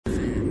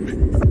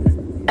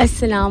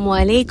Assalamu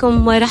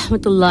alaikum wa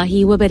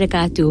rahmatullahi wa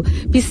barakatuh.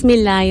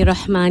 Bismillahir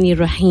Rahmanir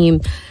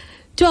Rahim.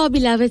 To our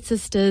beloved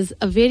sisters,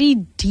 a very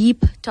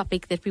deep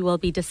topic that we will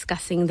be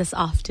discussing this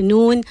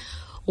afternoon,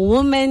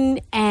 women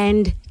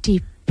and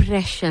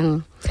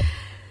depression.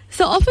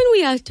 So often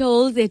we are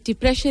told that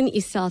depression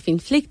is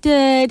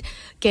self-inflicted,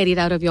 get it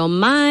out of your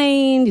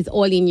mind, it's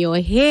all in your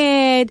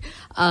head,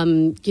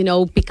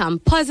 become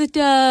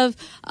positive,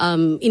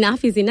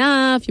 enough is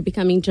enough, you're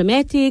becoming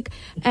dramatic.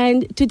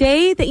 And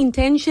today the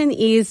intention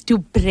is to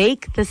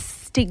break the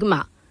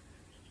stigma.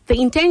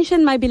 The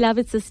intention, my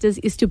beloved sisters,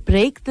 is to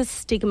break the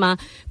stigma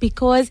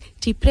because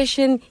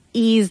depression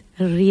is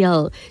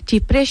real.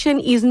 Depression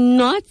is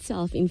not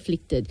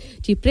self-inflicted.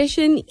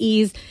 Depression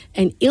is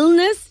an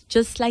illness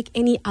just like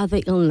any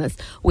other illness,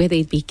 whether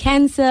it be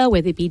cancer,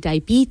 whether it be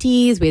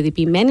diabetes, whether it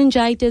be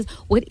meningitis,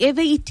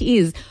 whatever it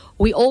is.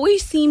 We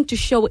always seem to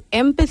show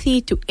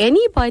empathy to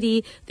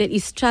anybody that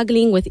is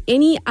struggling with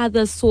any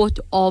other sort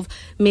of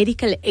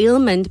medical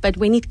ailment. But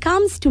when it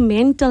comes to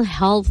mental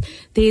health,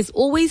 there's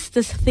always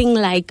this thing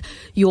like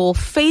your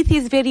faith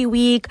is very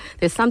weak,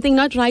 there's something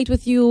not right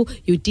with you,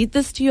 you did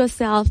this to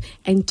yourself.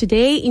 And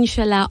today,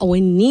 inshallah, our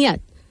niyat,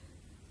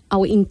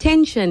 our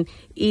intention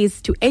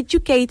is to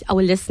educate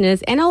our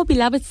listeners and our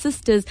beloved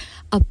sisters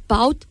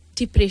about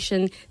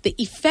depression, the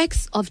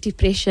effects of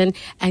depression,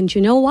 and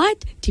you know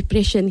what?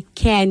 Depression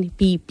can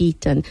be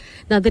beaten.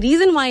 Now, the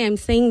reason why I'm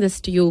saying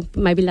this to you,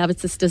 my beloved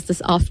sisters,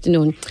 this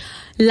afternoon,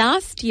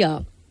 last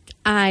year,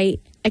 I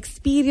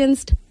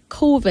experienced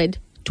COVID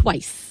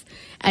twice,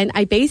 and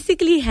I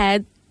basically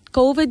had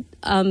COVID,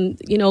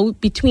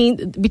 between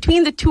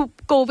the two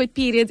COVID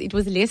periods, it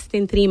was less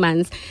than 3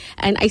 months.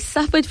 And I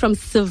suffered from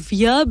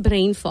severe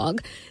brain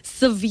fog,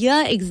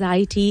 severe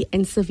anxiety,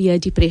 and severe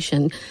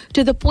depression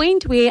to the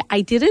point where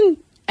I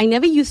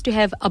never used to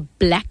have a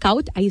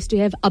blackout. I used to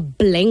have a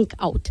blank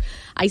out.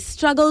 I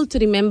struggled to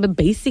remember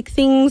basic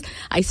things.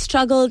 I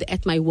struggled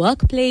at my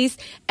workplace.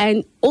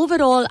 And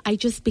overall, I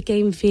just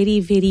became very,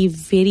 very,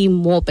 very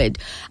morbid.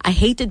 I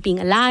hated being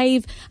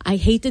alive. I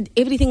hated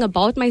everything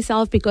about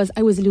myself because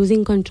I was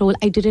losing control.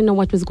 I didn't know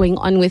what was going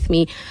on with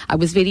me. I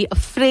was very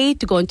afraid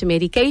to go into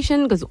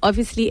medication because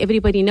obviously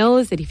everybody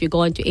knows that if you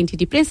go into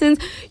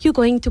antidepressants, you're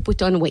going to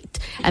put on weight.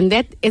 And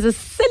that is a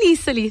silly,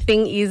 silly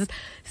thing, is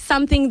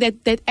something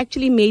that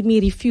actually made me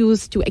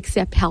refuse to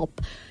accept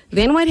help.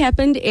 Then what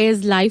happened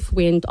is life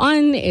went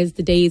on, as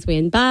the days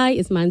went by,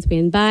 as months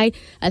went by.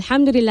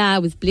 Alhamdulillah, I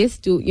was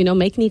blessed to,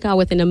 make nikah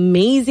with an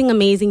amazing,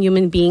 amazing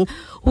human being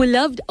who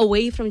lived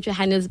away from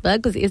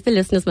Johannesburg, because as the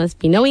listeners must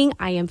be knowing,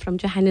 I am from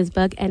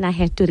Johannesburg and I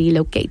had to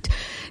relocate.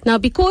 Now,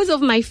 because of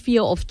my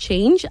fear of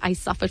change, I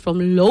suffered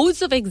from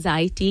loads of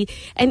anxiety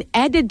and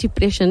added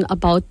depression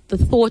about the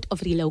thought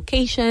of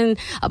relocation,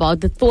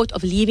 about the thought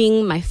of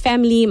leaving my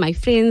family, my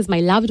friends, my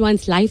loved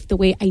ones' life the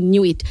way I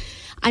knew it.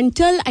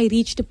 Until I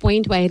reached a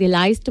point where I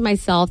realized to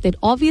myself that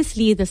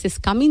obviously this is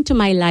coming to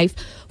my life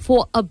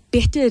for a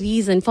better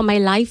reason, for my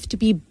life to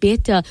be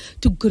better,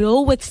 to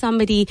grow with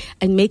somebody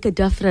and make a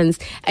difference.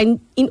 And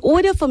in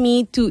order for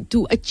me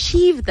to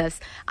achieve this,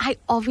 I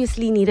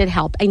obviously needed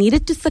help. I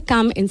needed to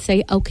succumb and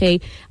say, okay,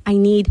 I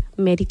need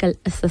medical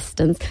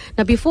assistance.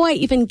 Now, before I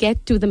even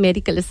get to the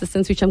medical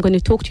assistance, which I'm going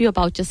to talk to you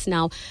about just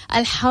now,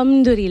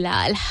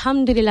 alhamdulillah,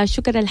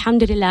 shukr,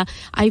 alhamdulillah,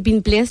 I've been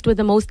blessed with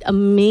the most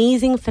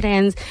amazing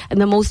friends and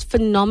the most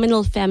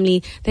phenomenal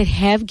family that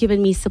have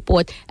given me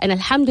support. And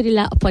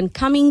alhamdulillah, upon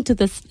coming to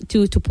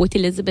Port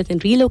Elizabeth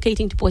and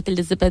relocating to Port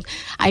Elizabeth,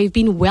 I've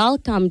been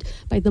welcomed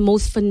by the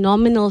most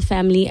phenomenal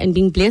family and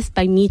being blessed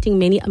by meeting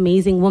many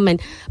amazing women.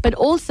 But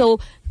also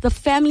the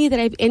family that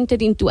I've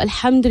entered into,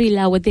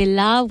 alhamdulillah, with their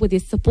love, with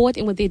their support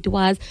and with their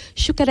du'as,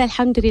 shukr,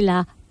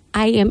 alhamdulillah,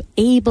 I am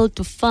able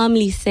to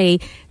firmly say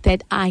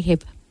that I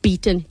have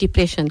beaten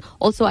depression.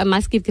 Also, I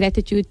must give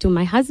gratitude to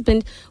my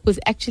husband, who's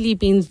actually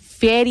been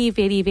very,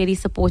 very, very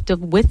supportive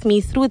with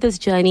me through this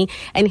journey.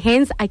 And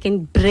hence, I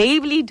can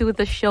bravely do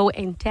the show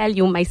and tell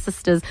you, my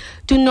sisters,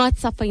 do not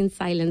suffer in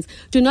silence.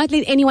 Do not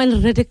let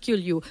anyone ridicule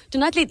you. Do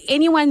not let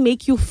anyone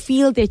make you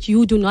feel that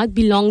you do not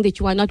belong, that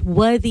you are not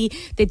worthy,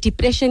 that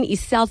depression is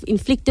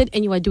self-inflicted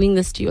and you are doing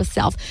this to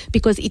yourself.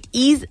 Because it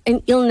is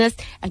an illness.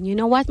 And you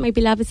know what, my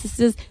beloved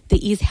sisters? There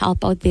is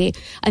help out there.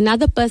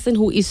 Another person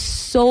who is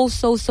so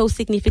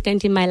significant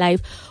in my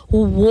life,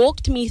 who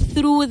walked me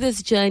through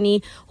this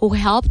journey, who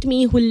helped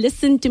me, who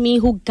listened to me,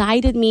 who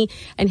guided me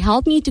and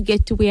helped me to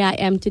get to where I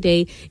am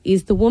today,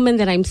 is the woman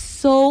that I'm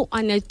so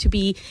honored to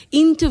be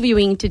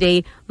interviewing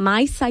today,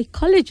 my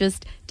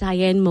psychologist,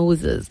 Diane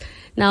Moses.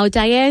 Now,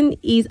 Diane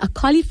is a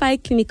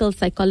qualified clinical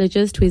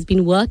psychologist who has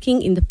been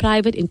working in the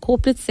private and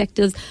corporate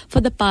sectors for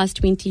the past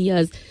 20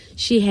 years.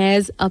 She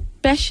has a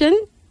passion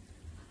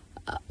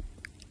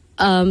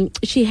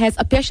she has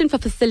a passion for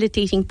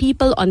facilitating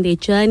people on their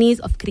journeys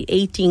of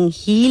creating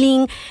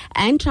healing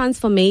and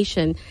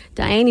transformation.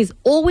 Diane is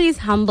always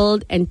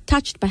humbled and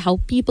touched by how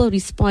people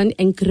respond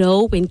and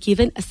grow when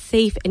given a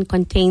safe and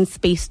contained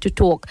space to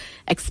talk,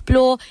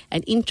 explore,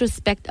 and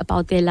introspect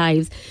about their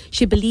lives.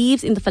 She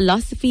believes in the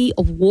philosophy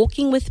of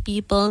walking with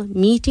people,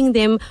 meeting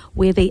them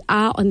where they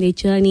are on their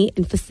journey,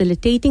 and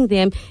facilitating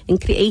them in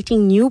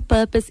creating new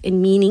purpose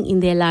and meaning in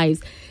their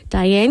lives.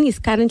 Diane is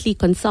currently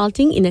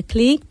consulting in a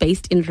clinic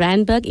based in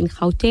Randburg in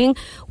Gauteng,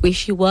 where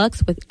she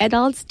works with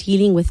adults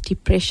dealing with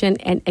depression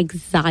and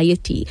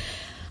anxiety.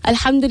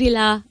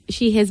 Alhamdulillah,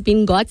 she has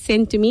been God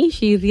sent to me.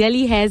 She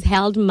really has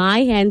held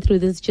my hand through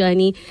this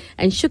journey.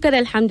 And shukr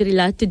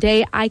alhamdulillah,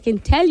 today I can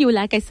tell you,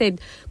 like I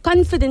said,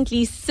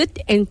 confidently sit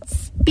and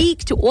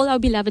speak to all our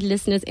beloved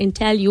listeners and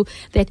tell you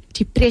that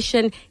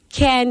depression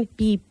can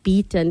be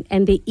beaten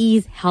and there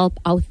is help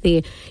out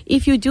there.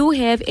 If you do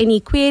have any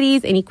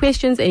queries, any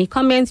questions, any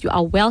comments, you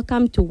are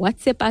welcome to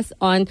WhatsApp us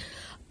on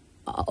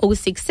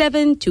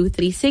 067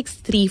 236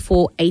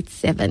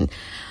 3487.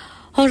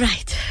 All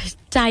right,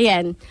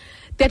 Diane.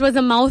 That was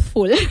a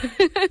mouthful.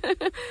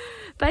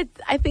 But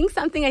I think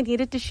something I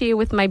needed to share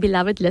with my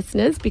beloved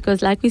listeners,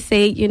 because like we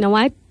say, you know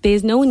what?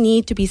 There's no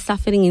need to be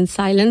suffering in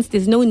silence.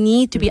 There's no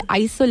need to be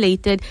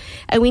isolated.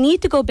 And we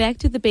need to go back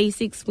to the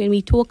basics when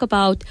we talk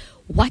about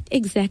what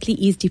exactly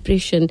is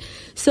depression.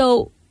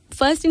 So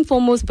first and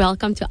foremost,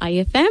 welcome to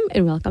IFM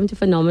and welcome to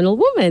Phenomenal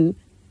Woman.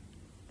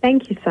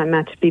 Thank you so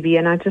much, Bibi.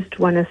 And I just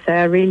want to say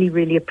I really,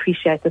 really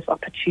appreciate this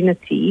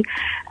opportunity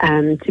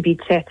to be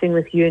chatting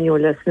with you and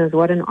your listeners.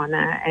 What an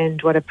honor and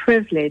what a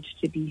privilege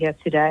to be here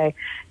today,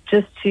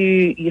 just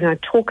to,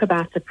 talk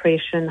about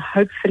depression,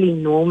 hopefully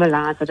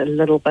normalize it a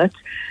little bit,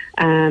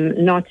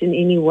 not in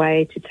any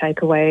way to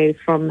take away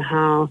from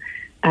how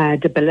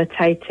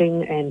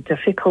debilitating and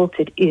difficult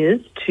it is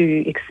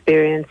to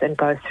experience and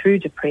go through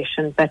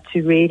depression, but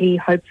to really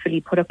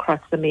hopefully put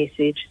across the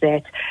message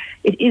that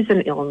it is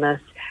an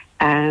illness.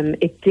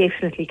 It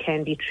definitely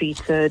can be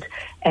treated,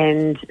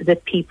 and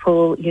that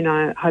people,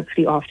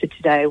 hopefully after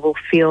today will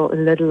feel a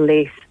little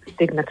less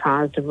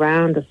stigmatized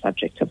around the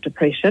subject of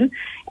depression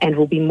and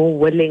will be more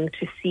willing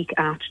to seek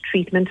out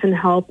treatment and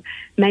help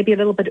maybe a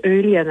little bit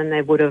earlier than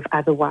they would have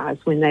otherwise,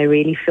 when they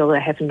really feel they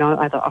have no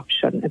other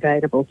option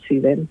available to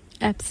them.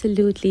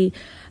 Absolutely.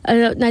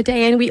 Now,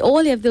 Diane, we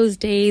all have those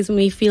days when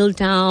we feel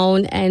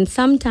down, and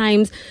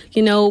sometimes,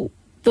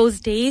 those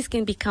days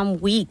can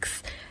become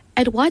weeks.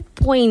 At what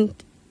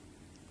point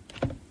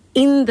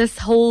in this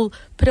whole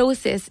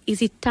process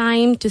is it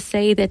time to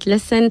say that,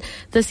 listen,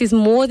 this is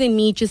more than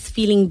me just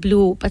feeling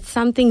blue, but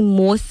something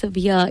more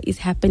severe is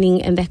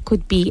happening, and that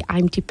could be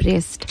I'm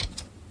depressed?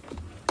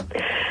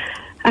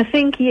 I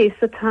think, yes,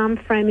 the time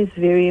frame is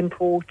very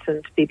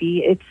important,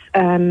 Bibi. It's,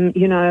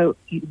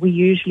 we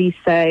usually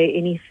say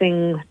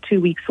anything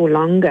 2 weeks or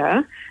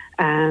longer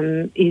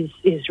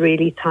is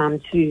really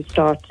time to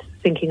start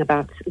thinking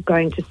about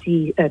going to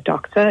see a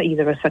doctor,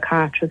 either a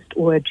psychiatrist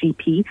or a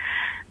GP.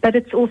 But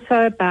it's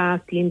also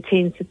about the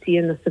intensity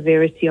and the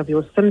severity of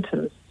your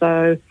symptoms.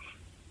 So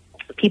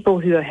people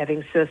who are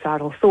having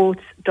suicidal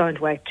thoughts, don't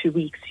wait 2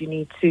 weeks. You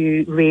need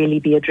to really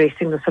be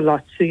addressing this a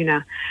lot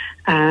sooner.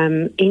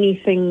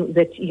 Anything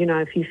that,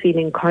 if you're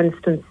feeling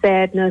constant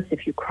sadness,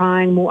 if you're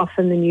crying more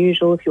often than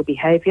usual, if your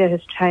behavior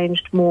has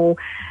changed more,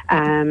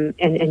 and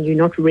you're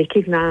not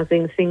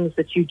recognizing things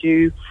that you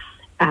do,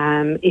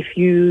 if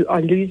you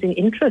are losing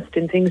interest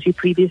in things you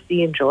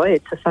previously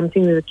enjoyed, so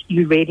something that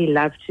you really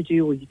love to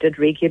do or you did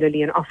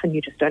regularly and often you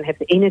just don't have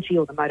the energy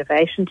or the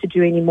motivation to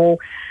do anymore,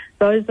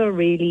 those are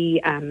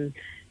really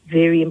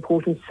very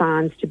important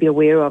signs to be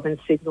aware of and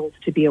signals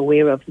to be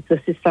aware of. This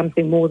is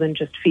something more than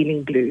just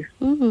feeling blue.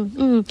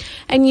 And,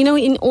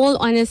 in all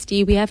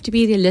honesty, we have to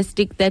be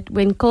realistic that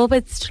when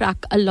COVID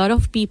struck, a lot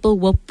of people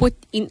were put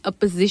in a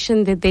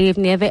position that they have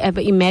never, ever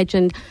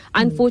imagined.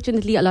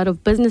 Unfortunately, a lot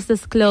of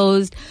businesses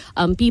closed.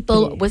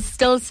 People were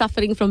still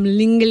suffering from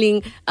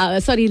lingering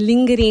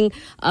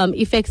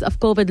effects of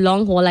COVID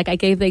long haul. Like I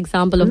gave the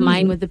example of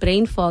mine with the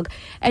brain fog.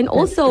 And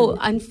also,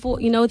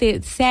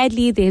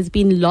 sadly, there's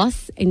been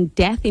loss and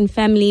death in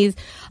families.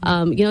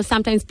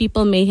 Sometimes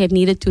people may have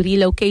needed to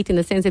relocate in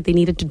the sense that they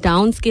needed to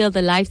downscale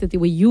the lives that they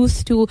were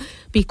used to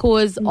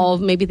because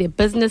of maybe their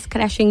business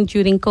crashing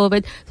during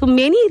COVID. So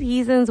many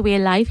reasons where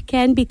life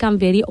can become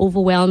very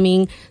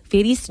overwhelming,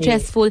 very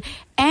stressful,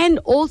 and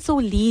also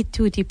lead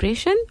to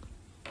depression.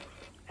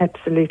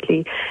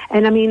 Absolutely.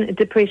 And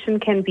depression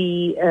can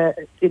be,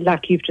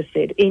 like you've just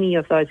said, any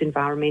of those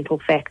environmental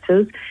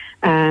factors.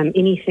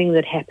 Anything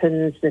that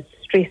happens that's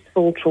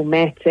stressful,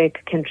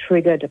 traumatic can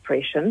trigger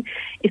depression.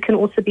 It can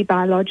also be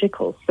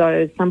biological.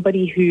 So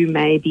somebody who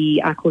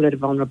maybe, I call it a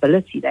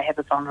vulnerability, they have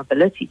a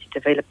vulnerability to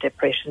develop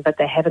depression, but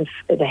they haven't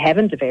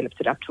developed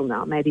it up till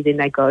now. Maybe then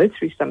they go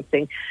through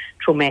something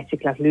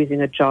traumatic like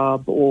losing a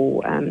job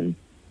or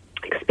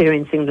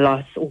experiencing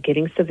loss or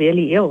getting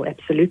severely ill,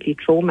 absolutely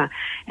trauma,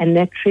 and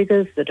that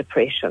triggers the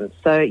depression.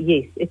 So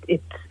yes,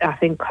 I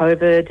think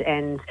COVID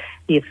and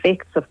the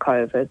effects of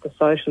COVID, the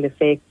social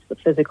effects, the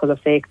physical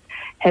effects,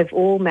 have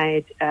all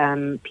made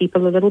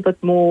people a little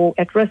bit more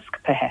at risk,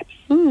 perhaps.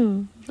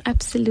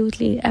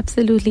 Absolutely.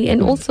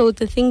 And also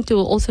the thing to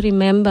also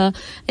remember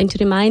and to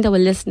remind our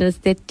listeners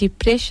that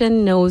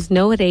depression knows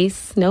no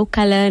race, no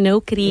color,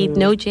 no creed,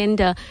 no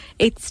gender.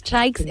 It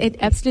strikes at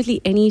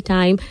absolutely any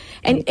time.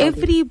 And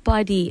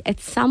everybody at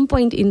some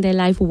point in their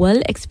life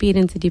will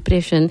experience a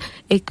depression.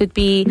 It could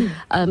be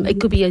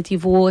a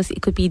divorce.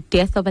 It could be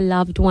death of a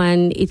loved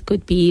one. It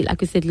could be,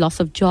 like we said, loss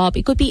of job.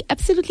 It could be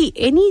absolutely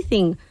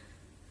anything.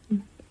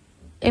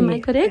 Am I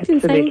correct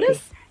in saying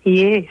this?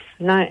 Yes,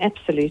 no,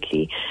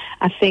 absolutely.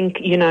 I think,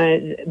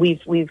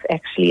 we've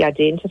actually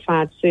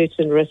identified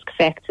certain risk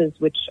factors,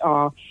 which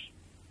are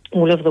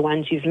all of the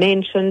ones you've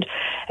mentioned,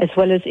 as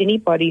well as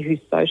anybody who's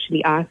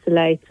socially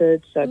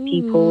isolated, so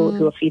people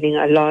who are feeling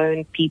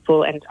alone,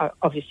 and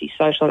obviously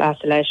social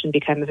isolation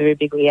became a very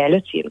big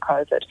reality in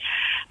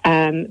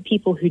COVID.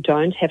 People who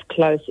don't have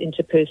close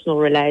interpersonal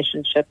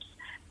relationships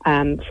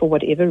for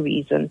whatever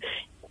reason.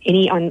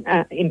 Any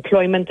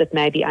employment that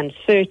may be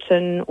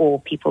uncertain,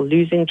 or people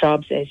losing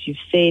jobs, as you've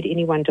said,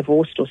 anyone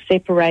divorced or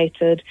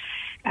separated,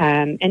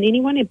 and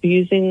anyone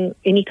abusing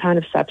any kind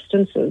of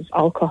substances,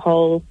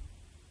 alcohol,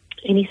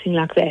 anything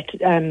like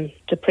that.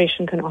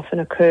 Depression can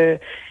often occur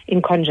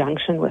in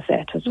conjunction with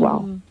that as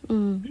well.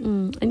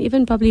 And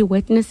even probably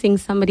witnessing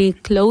somebody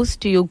close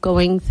to you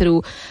going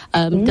through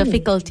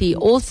difficulty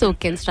also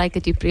can strike a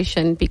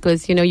depression,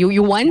 because,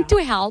 you want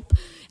to help,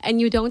 and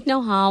you don't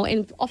know how.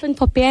 And often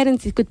for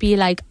parents, it could be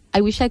like,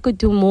 I wish I could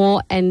do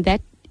more. And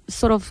that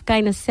sort of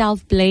kind of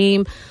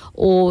self-blame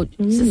or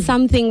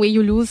something where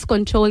you lose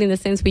control, in the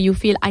sense where you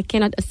feel I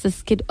cannot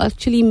assist, could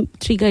actually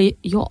trigger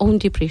your own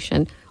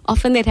depression.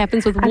 Often that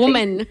happens with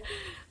women.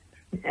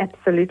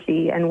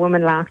 Absolutely. And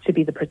women like to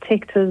be the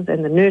protectors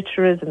and the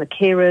nurturers and the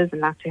carers,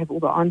 and like to have all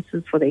the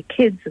answers for their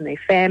kids and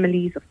their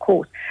families, of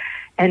course.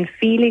 And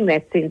feeling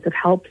that sense of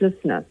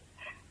helplessness,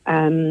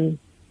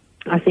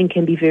 I think,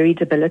 can be very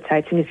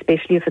debilitating,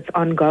 especially if it's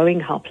ongoing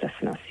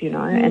helplessness,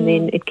 and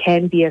then it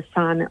can be a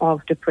sign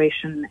of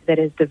depression that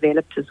has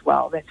developed as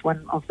well. That's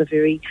one of the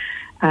very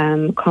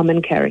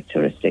common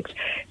characteristics.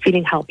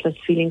 Feeling helpless,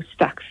 feeling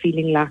stuck,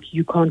 feeling like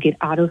you can't get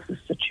out of the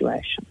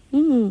situation.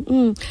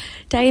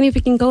 Diane, if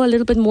we can go a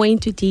little bit more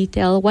into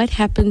detail, what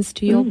happens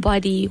to your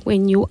body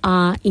when you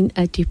are in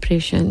a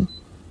depression?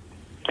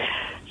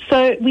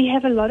 So we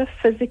have a lot of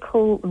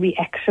physical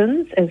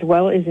reactions as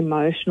well as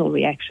emotional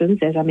reactions.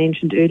 As I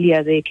mentioned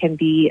earlier, there can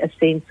be a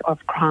sense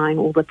of crying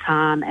all the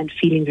time and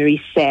feeling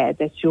very sad.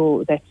 That's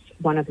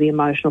one of the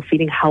emotional,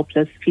 feeling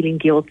helpless, feeling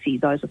guilty.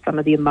 Those are some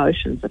of the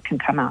emotions that can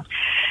come out.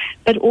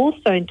 But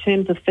also in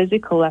terms of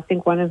physical, I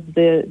think one of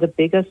the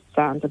biggest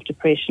signs of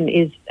depression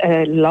is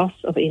a loss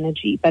of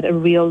energy, but a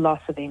real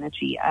loss of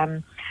energy.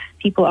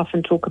 People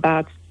often talk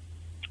about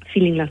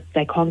feeling like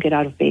they can't get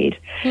out of bed.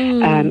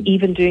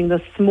 Even doing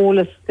the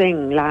smallest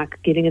thing, like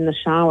getting in the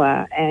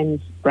shower and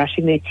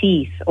brushing their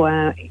teeth,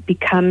 or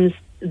becomes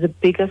the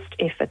biggest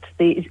effort.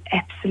 There is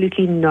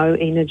absolutely no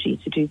energy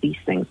to do these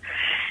things.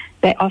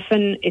 They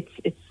often,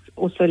 it's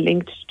also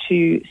linked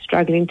to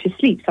struggling to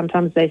sleep.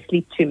 Sometimes they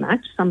sleep too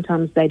much.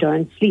 Sometimes they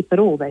don't sleep at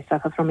all. They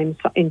suffer from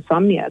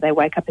insomnia. They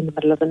wake up in the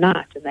middle of the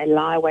night and they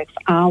lie awake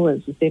for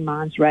hours with their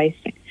minds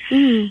racing.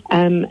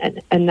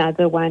 And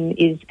another one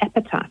is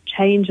appetite,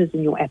 changes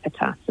in your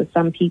appetite. So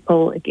some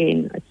people,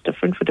 again, it's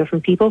different for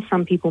different people.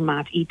 Some people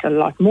might eat a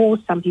lot more.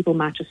 Some people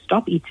might just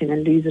stop eating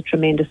and lose a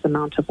tremendous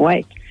amount of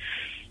weight.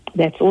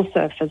 That's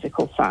also a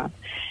physical sign.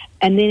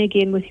 And then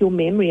again with your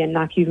memory, and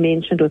like you've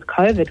mentioned with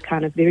COVID,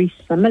 kind of very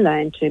similar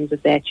in terms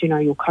of that,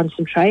 your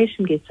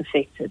concentration gets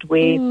affected,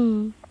 where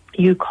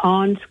you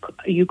can't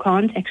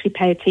actually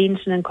pay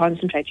attention and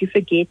concentrate. You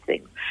forget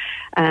things.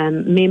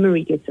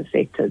 Memory gets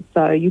affected,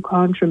 so you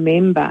can't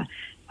remember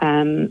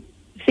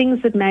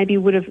things that maybe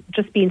would have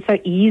just been so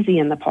easy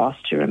in the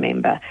past to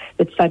remember,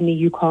 that suddenly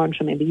you can't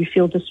remember. You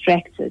feel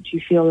distracted.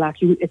 You feel like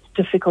it's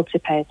difficult to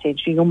pay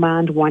attention. Your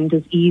mind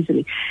wanders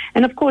easily.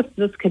 And of course,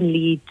 this can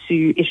lead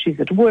to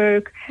issues at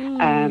work,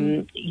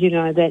 and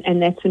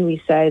that's when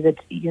we say that,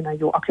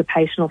 your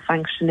occupational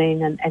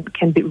functioning and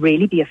can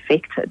really be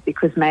affected,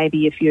 because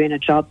maybe if you're in a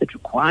job that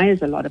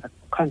requires a lot of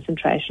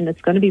concentration, it's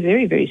going to be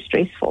very, very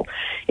stressful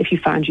if you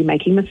find you're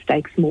making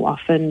mistakes more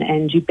often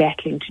and you're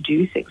battling to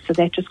do things. So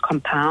that just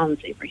compounds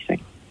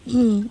everything.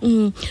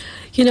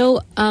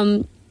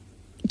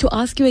 To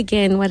ask you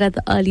again, what are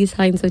the early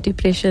signs of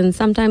depression?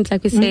 Sometimes,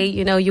 like we say,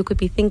 you could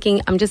be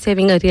thinking, I'm just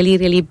having a really,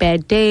 really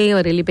bad day or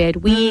a really bad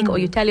week, or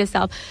you tell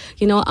yourself,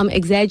 I'm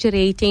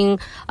exaggerating,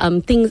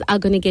 things are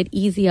going to get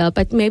easier.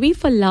 But maybe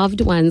for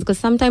loved ones, because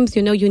sometimes,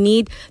 you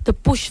need the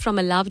push from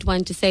a loved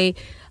one to say,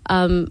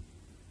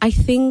 I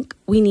think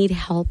we need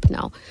help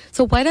now.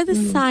 So what are the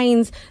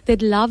signs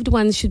that loved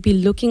ones should be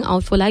looking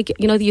out for? Like,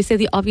 you say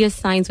the obvious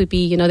signs would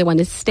be, they want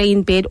to stay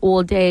in bed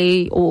all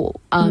day, or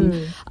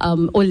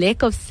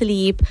lack of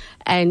sleep,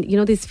 and,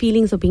 these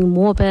feelings of being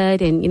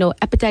morbid, and,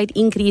 appetite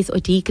increase or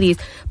decrease.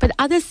 But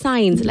other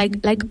signs,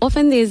 like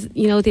often there's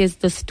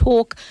this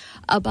talk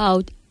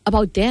about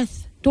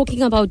death,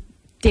 talking about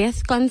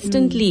death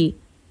constantly,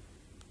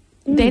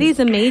 that is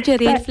a major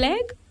red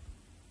flag?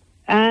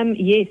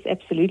 Yes,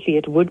 absolutely.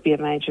 It would be a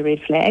major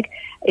red flag.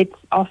 It's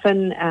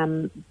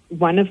often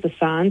one of the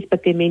signs,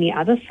 but there are many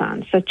other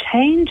signs. So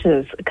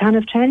changes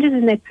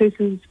in that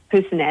person's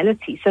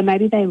personality. So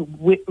maybe they're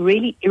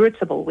really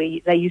irritable, where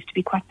they used to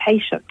be quite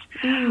patient,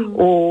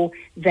 or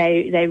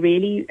they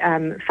really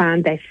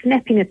find they're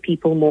snapping at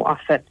people more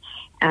often.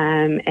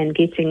 And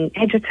getting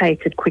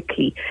agitated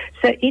quickly.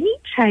 So any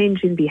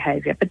change in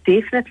behavior, but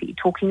definitely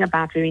talking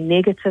about very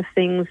negative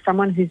things,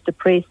 someone who's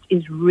depressed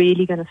is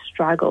really going to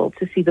struggle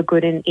to see the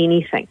good in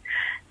anything.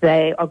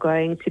 They are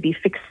going to be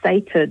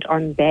fixated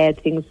on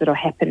bad things that are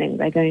happening.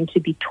 They're going to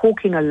be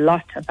talking a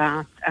lot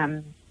about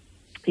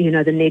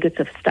the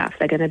negative stuff.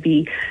 They're going to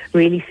be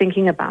really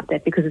thinking about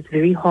that, because it's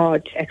very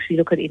hard to actually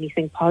look at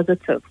anything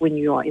positive when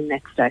you are in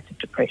that state of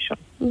depression.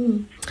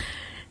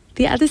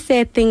 The other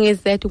sad thing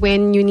is that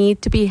when you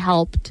need to be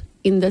helped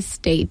in this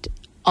state,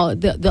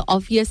 the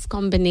obvious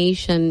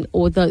combination,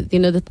 or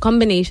the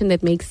combination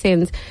that makes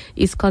sense,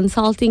 is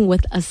consulting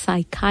with a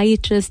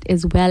psychiatrist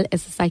as well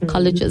as a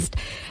psychologist.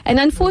 And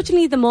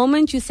unfortunately, the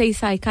moment you say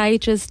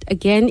psychiatrist,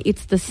 again,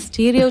 it's the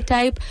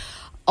stereotype.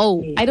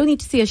 I don't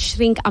need to see a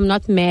shrink. I'm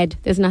not mad.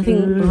 There's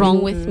nothing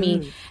wrong with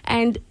me.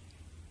 And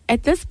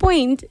at this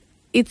point,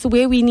 it's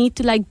where we need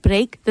to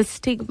break the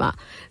stigma.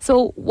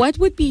 So what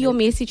would be your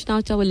message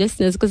now to our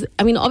listeners? Because,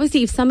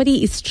 obviously, if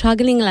somebody is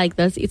struggling like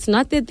this, it's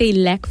not that they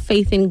lack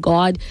faith in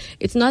God.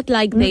 It's not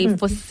like they've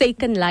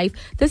forsaken life.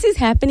 This is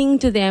happening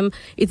to them.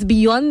 It's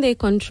beyond their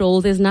control.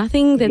 There's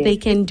nothing that they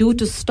can do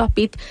to stop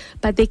it,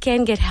 but they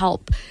can get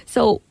help.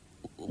 So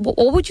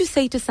what would you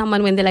say to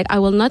someone when they're like, I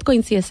will not go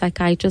and see a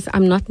psychiatrist.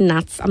 I'm not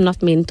nuts. I'm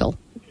not mental.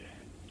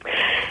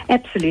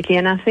 Absolutely,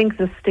 and I think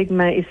the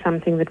stigma is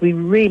something that we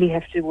really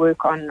have to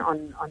work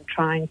on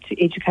trying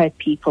to educate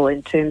people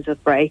in terms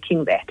of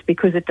breaking that,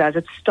 because it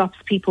stops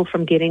people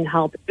from getting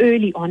help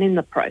early on in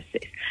the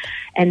process.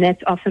 And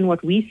that's often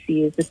what we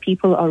see, is that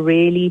people are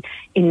really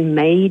in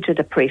major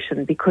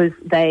depression because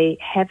they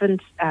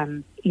haven't,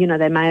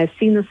 they may have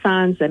seen the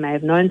signs, they may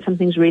have known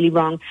something's really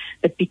wrong,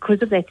 but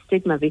because of that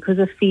stigma, because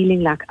of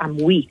feeling like I'm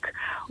weak,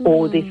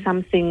 or there's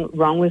something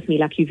wrong with me,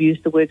 like you've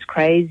used the words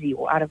crazy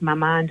or out of my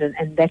mind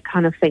and that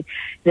kind of thing,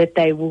 that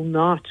they will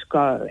not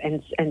go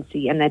and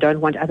see, and they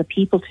don't want other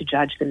people to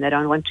judge them. They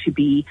don't want to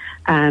be,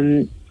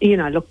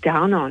 looked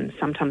down on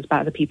sometimes by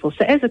other people.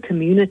 So as a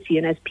community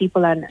and as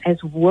people and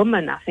as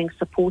women, I think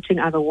supporting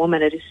other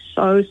women, it is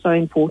so, so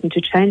important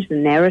to change the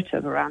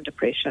narrative around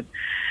depression.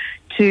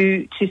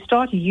 To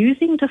start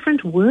using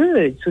different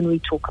words when we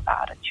talk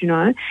about it,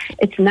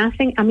 It's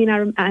nothing.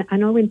 I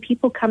know when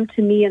people come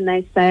to me and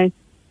they say,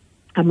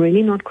 I'm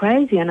really not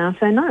crazy. And I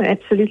say, no,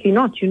 absolutely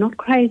not. You're not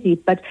crazy.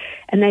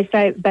 And they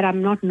say, but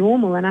I'm not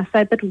normal. And I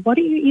say, but what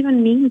do you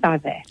even mean by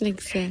that?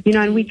 Exactly.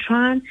 And we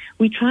try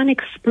and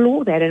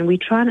explore that, and we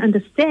try and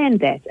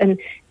understand that. And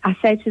I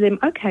say to them,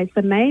 okay,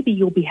 so maybe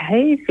your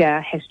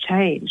behavior has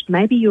changed.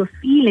 Maybe you're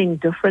feeling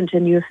different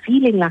and you're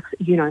feeling like,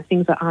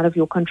 things are out of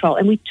your control.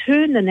 And we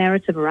turn the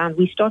narrative around.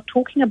 We start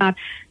talking about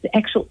the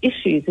actual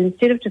issues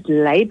instead of just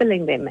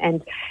labeling them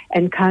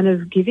and kind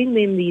of giving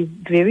them these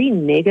very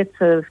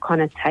negative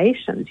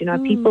connotations.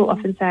 People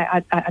often say,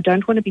 I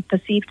don't want to be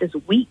perceived as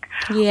weak.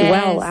 Yes.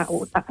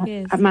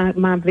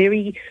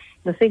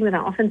 The thing that I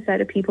often say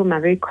to people,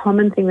 my very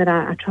common thing that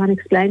I try and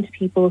explain to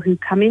people who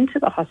come into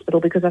the hospital,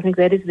 because I think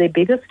that is their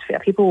biggest fear.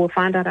 People will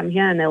find out I'm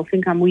here and they'll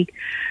think I'm weak.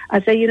 I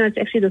say, it's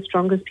actually the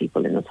strongest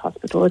people in this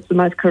hospital. It's the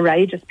most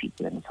courageous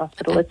people in this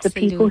hospital. Absolutely. It's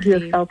the people who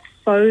have felt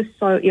so,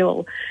 so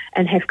ill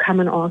and have come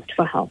and asked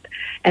for help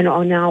and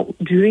are now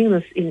doing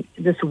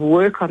this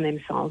work on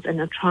themselves and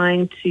are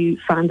trying to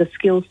find the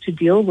skills to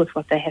deal with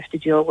what they have to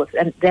deal with.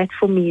 And that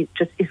for me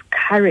just is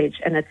courage,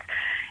 and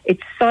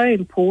it's so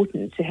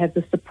important to have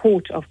the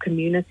support of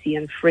community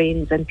and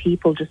friends and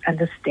people just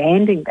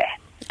understanding that.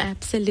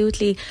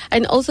 Absolutely.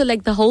 And also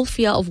the whole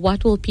fear of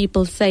what will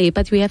people say.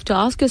 But we have to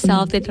ask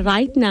yourself that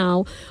right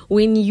now,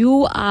 when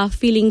you are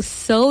feeling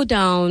so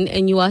down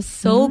and you are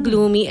so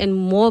gloomy and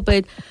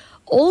morbid,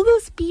 all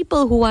those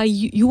people who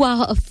you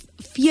are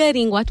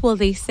fearing what will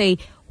they say,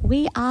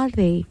 where are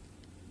they?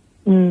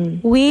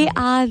 Where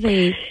are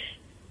they?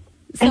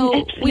 So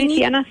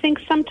absolutely, and I think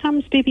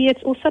sometimes, Bibi,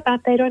 it's also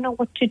about they don't know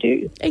what to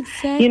do.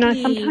 Exactly.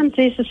 Sometimes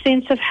there's a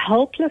sense of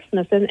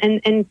helplessness,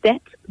 and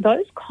that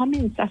those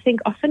comments, I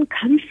think, often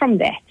come from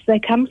that. They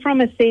come from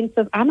a sense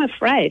of, I'm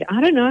afraid. I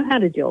don't know how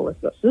to deal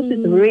with this. This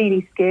is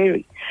really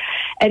scary.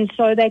 And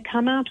so they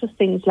come out with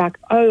things like,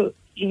 oh,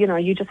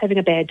 you're just having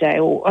a bad day,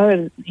 or,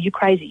 oh, you're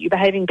crazy, you're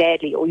behaving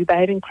badly, or you're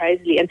behaving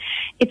crazily. And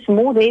it's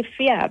more their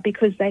fear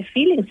because they're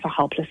feeling so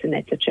helpless in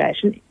that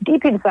situation.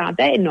 Deep inside,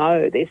 they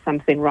know there's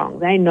something wrong.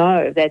 They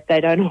know that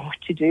they don't know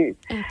what to do.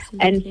 Absolutely.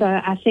 And so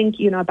I think,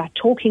 by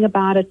talking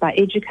about it, by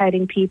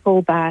educating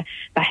people, by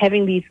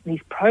having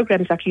these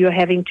programs like you're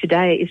having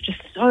today is just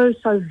so,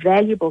 so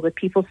valuable that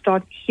people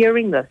start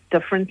hearing this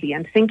differently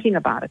and thinking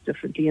about it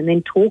differently and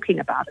then talking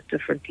about it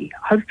differently.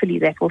 Hopefully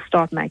that will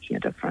start making a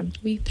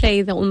difference. We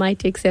pray the Almighty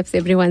society accepts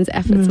everyone's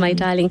efforts, my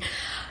darling.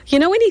 You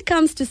know, when it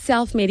comes to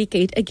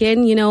self-medicate,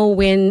 again, you know,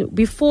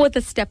 before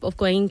the step of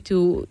going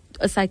to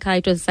a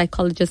psychiatrist,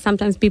 psychologist,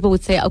 sometimes people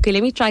would say, okay,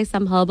 let me try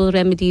some herbal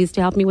remedies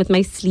to help me with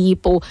my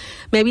sleep, or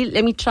maybe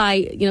let me try,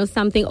 you know,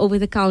 something over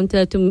the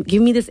counter to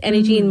give me this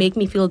energy and make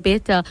me feel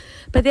better.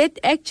 But that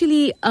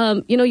actually,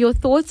 you know, your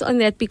thoughts on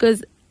that,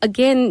 because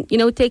again, you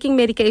know, taking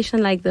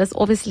medication like this,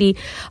 obviously,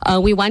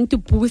 we want to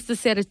boost the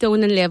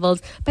serotonin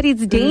levels, but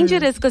it's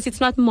dangerous because it's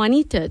not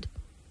monitored.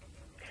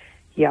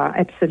 Yeah,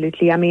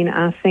 absolutely. I mean,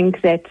 I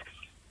think that,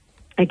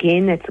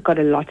 again, it's got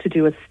a lot to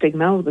do with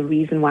stigma, the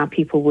reason why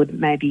people would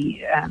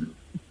maybe,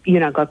 you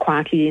know, go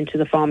quietly into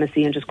the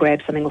pharmacy and just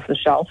grab something off the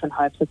shelf and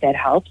hope that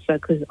helps,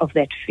 because of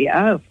that fear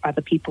of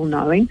other people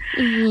knowing.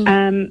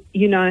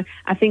 You know,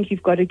 I think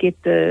you've got to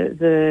get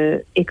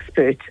the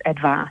expert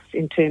advice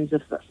in terms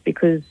of this,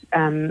 because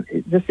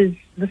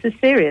this is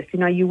serious. You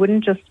know, you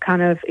wouldn't just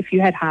kind of, if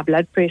you had high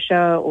blood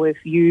pressure or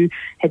if you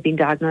had been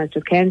diagnosed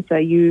with cancer,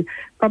 you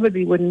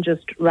probably wouldn't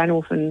just run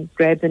off and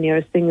grab the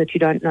nearest thing that you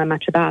don't know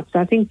much about. So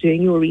I think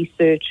doing your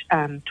research,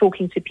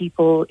 talking to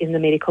people in the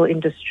medical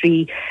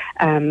industry,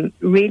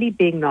 really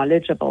being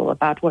knowledgeable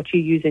about what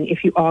you're using,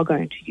 if you are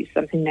going to use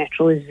something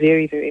natural, is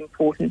very, very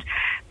important.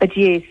 But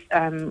yes,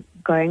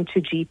 going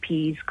to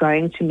GPs,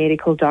 going to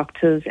medical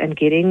doctors and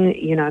getting,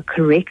 you know,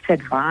 correct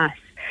advice.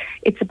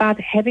 It's about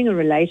having a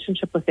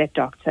relationship with that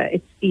doctor.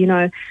 It's, you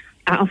know,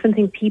 I often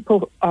think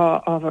people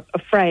are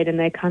afraid, and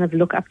they kind of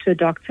look up to a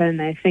doctor and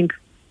they think,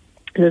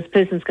 this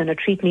person's going to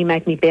treat me,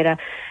 make me better.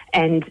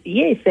 And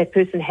yes, that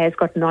person has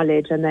got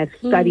knowledge and they've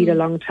studied a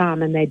long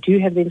time and they do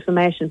have the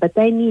information, but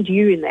they need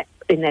you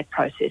in that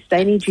process.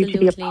 They need you to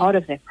be a part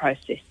of that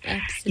process.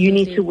 You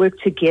need to work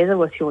together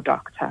with your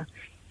doctor,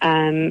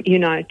 you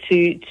know,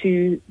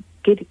 to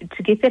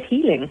get that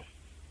healing.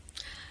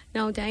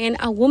 Now, Diane,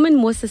 are women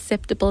more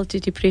susceptible to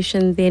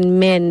depression than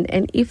men?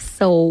 And if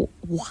so,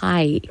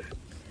 why?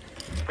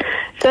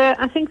 So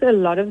I think that a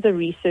lot of the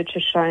research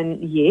has shown,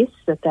 yes,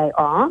 that they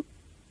are.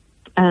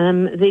 There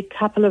are a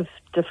couple of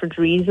different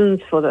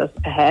reasons for this,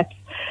 perhaps.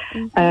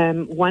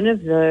 One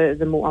of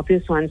the more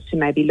obvious ones to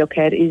maybe look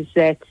at is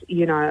that,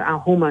 you know, our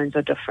hormones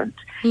are different.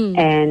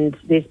 And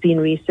there's been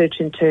research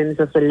in terms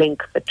of the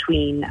link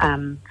between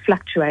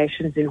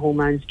fluctuations in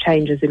hormones,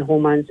 changes in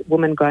hormones,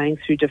 women going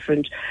through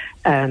different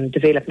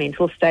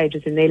developmental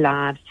stages in their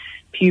lives.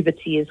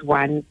 Puberty is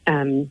one,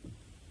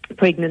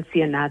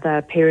 pregnancy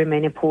another,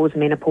 perimenopause,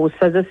 menopause.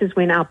 So this is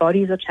when our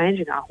bodies are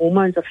changing, our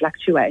hormones are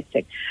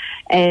fluctuating.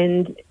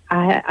 And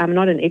I'm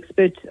not an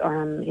expert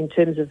in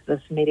terms of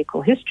this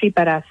medical history,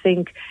 but I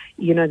think,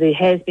 you know, there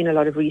has been a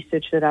lot of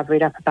research that I've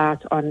read up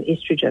about on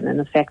estrogen and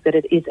the fact that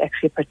it is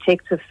actually a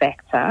protective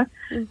factor.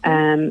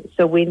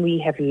 So when we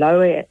have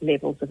lower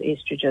levels of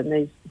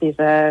estrogen, there's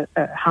a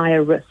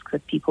higher risk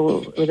that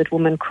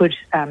women could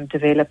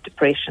develop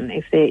depression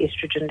if their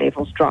estrogen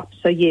levels drop.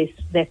 So yes,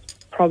 that's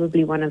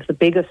probably one of the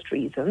biggest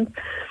reasons.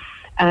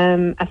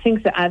 I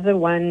think the other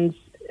ones,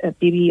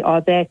 Bibi,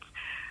 are that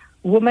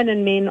women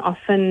and men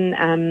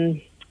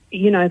often,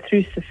 you know,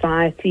 through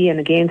society and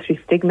again through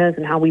stigmas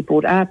and how we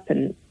brought up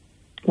and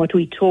what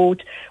we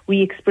taught,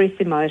 we express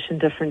emotion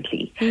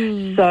differently.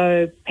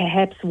 So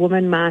perhaps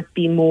women might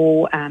be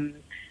more,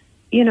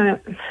 you know,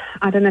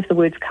 I don't know if the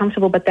word's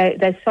comfortable, but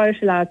they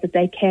socialize that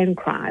they can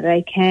cry,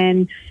 they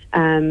can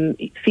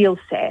feel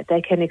sad,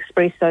 they can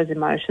express those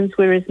emotions,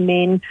 whereas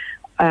men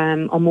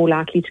are more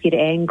likely to get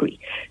angry.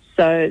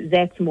 So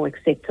that's more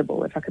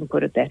acceptable, if I can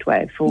put it that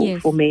way,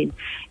 for men.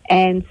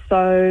 And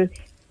so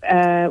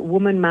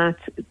women might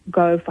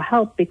go for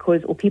help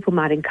or people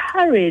might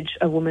encourage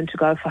a woman to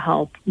go for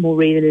help more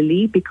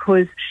regularly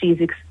because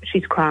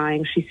she's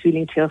crying, she's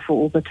feeling tearful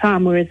all the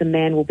time, whereas a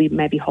man will be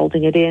maybe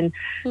holding it in,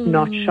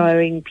 not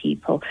showing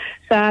people.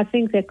 So I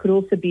think that could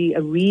also be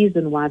a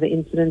reason why the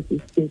incidence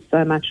is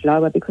so much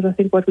lower, because I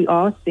think what we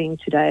are seeing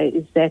today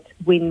is that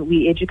when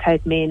we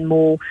educate men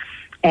more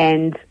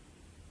and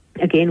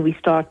again, we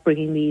start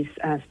bringing these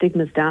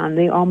stigmas down,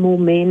 there are more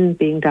men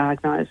being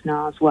diagnosed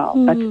now as well.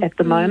 But at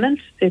the moment,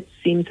 it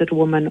seems that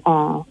women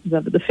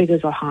the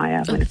figures are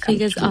higher. The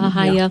figures are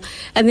higher.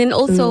 And then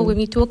also when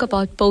we talk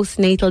about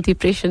postnatal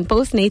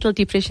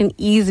depression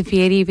is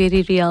very,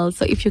 very real.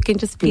 So if you can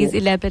just please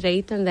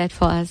elaborate on that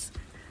for us.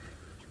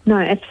 No,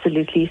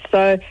 absolutely.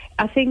 So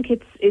I think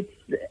it's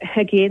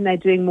again, they're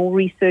doing more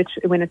research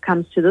when it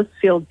comes to this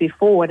field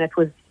before, when it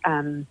was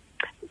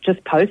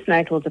just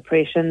postnatal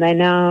depression. They're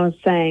now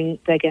saying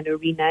they're going to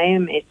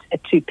rename it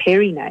to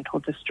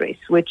perinatal distress,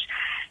 which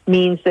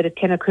means that it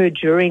can occur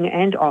during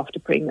and after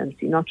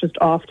pregnancy, not just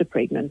after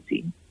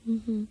pregnancy.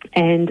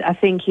 And I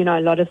think, you know,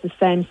 a lot of the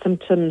same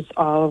symptoms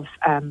of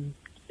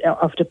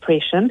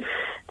depression,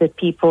 that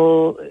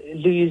people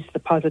lose the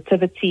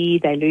positivity,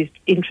 they lose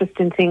interest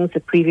in things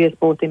that previously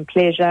brought them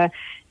pleasure,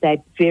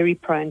 they're very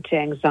prone to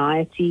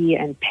anxiety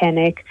and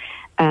panic.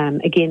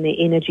 Again, their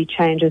energy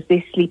changes,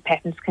 their sleep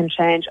patterns can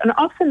change. And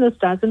often this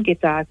doesn't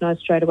get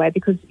diagnosed straight away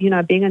because, you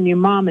know, being a new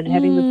mom and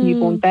having this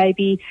newborn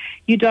baby,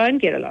 you don't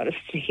get a lot of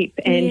sleep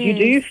and you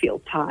do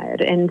feel tired.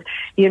 And,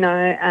 you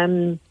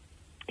know,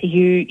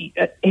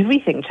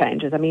 everything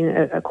changes. I mean,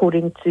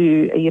 according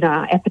to,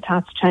 our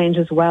appetites change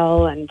as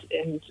well and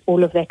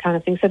all of that kind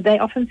of thing. So they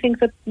often think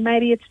that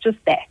maybe it's just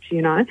that,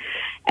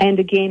 And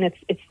again,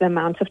 it's the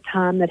amount of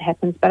time that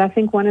happens. But I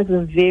think one of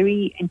the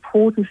very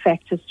important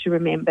factors to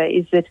remember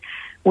is that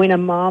when a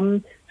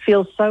mom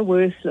feels so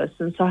worthless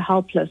and so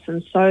helpless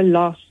and so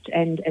lost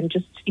and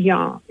just,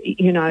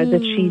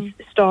 that she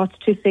starts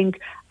to think,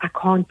 I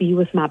can't be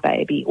with my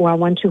baby, or I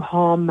want to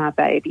harm my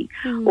baby,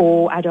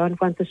 or I don't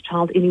want this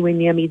child anywhere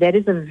near me. That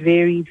is a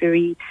very,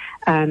 very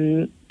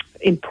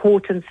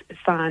important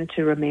sign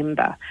to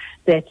remember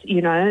that,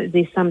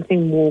 there's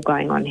something more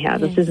going on here.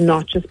 Yes. This is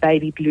not just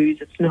baby blues.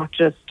 It's not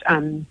just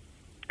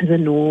the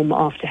norm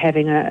after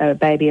having a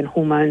baby and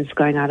hormones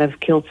going out of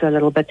kilter a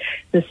little bit.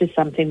 This is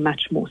something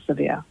much more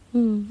severe.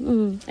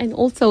 And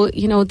also,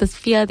 this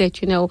fear that,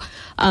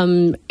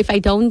 if I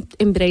don't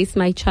embrace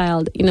my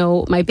child,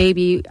 my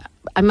baby,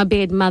 I'm a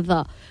bad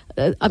mother.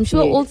 I'm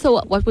sure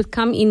also what would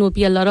come in will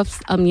be a lot of,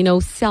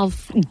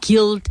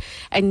 self-guilt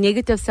and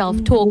negative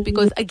self-talk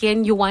because,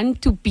 again, you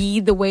want to be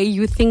the way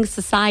you think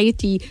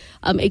society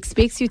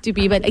expects you to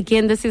be. But,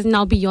 again, this is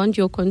now beyond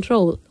your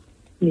control.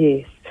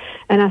 Yes.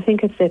 And I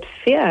think it's that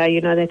fear,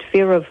 that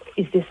fear of,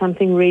 is there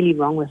something really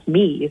wrong with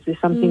me? Is there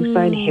something so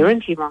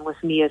inherently wrong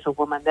with me as a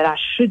woman that I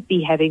should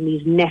be having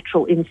these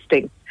natural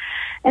instincts?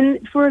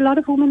 And for a lot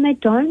of women, they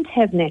don't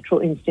have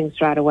natural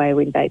instincts right away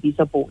when babies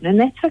are born,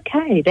 and that's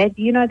okay. That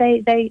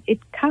it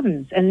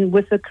comes, and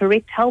with the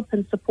correct help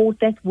and support,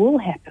 that will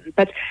happen.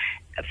 But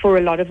for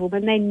a lot of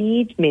women, they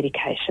need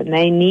medication.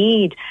 They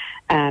need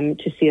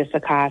to see a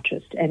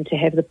psychiatrist and to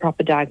have the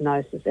proper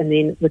diagnosis and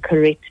then the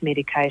correct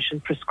medication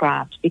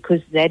prescribed,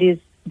 because that is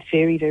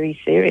very, very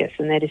serious,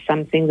 and that is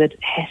something that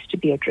has to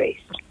be addressed.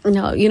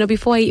 No,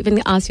 before I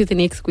even ask you the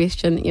next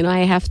question, I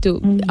have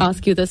to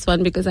ask you this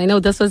one, because I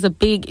know this was a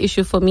big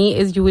issue for me,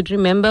 as you would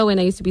remember when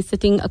I used to be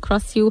sitting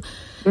across you.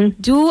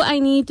 Do I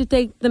need to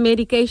take the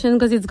medication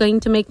because it's going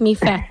to make me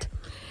fat?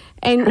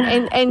 And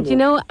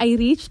I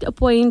reached a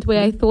point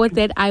where I thought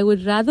that I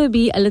would rather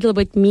be a little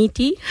bit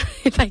meaty,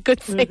 if I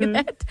could say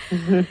that,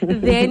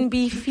 than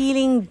be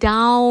feeling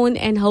down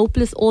and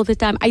hopeless all the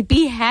time. I'd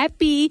be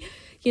happy.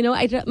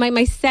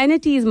 My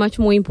sanity is much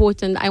more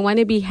important. I want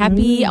to be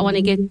happy. I want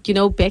to get,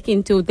 back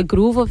into the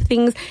groove of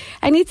things.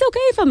 And it's okay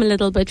if I'm a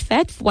little bit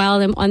fat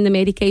while I'm on the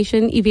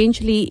medication.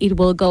 Eventually it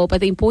will go.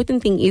 But the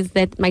important thing is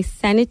that my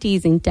sanity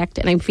is intact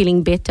and I'm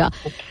feeling better.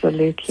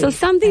 Absolutely. So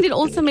something that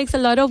also makes a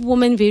lot of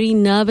women very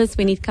nervous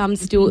when it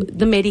comes to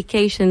the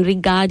medication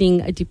regarding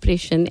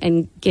depression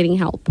and getting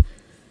help.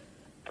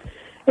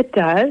 It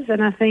does,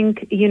 and I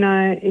think,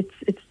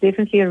 it's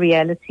definitely a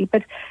reality.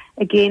 But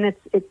again,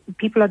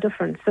 people are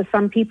different. So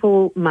some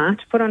people might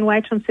put on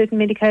weight on certain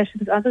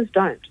medications, others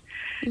don't.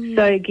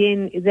 So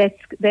again,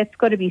 that's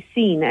got to be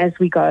seen as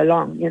we go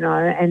along,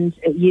 and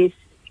yes,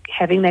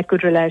 having that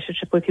good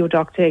relationship with your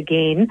doctor,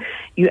 again,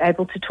 you're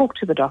able to talk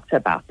to the doctor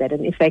about that,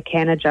 and if they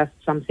can adjust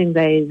something,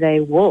 they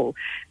will.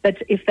 But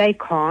if they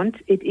can't,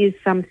 it is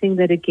something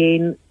that,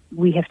 again,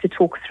 we have to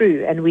talk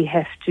through, and we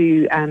have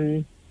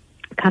to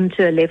come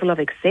to a level of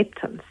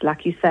acceptance,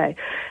 like you say,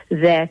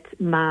 that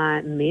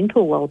my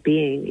mental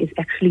well-being is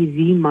actually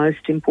the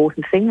most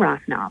important thing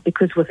right now,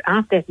 because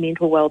without that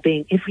mental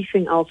well-being,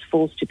 everything else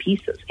falls to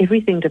pieces.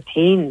 Everything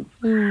depends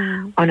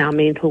on our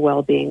mental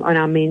well-being, on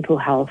our mental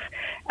health.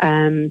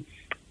 When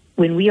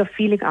we are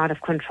feeling out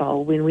of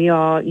control, when we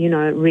are,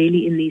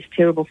 really in these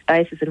terrible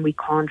spaces and we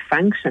can't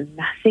function,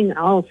 nothing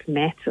else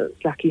matters.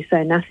 Like you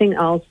say, nothing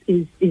else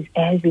is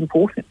as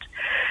important.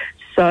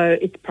 So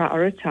it's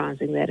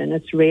prioritizing that, and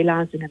it's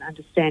realizing and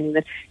understanding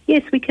that,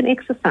 yes, we can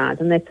exercise.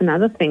 And that's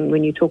another thing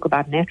when you talk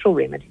about natural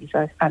remedies.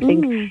 I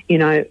think,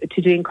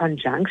 to do in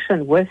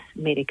conjunction with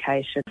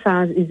medication.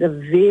 Exercise is a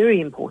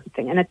very important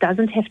thing. And it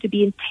doesn't have to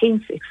be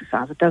intense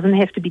exercise. It doesn't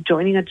have to be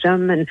joining a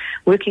gym and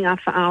working out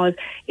for hours.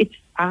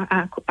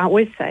 I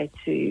always say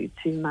to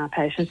my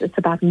patients, it's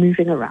about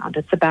moving around.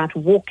 It's about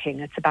walking.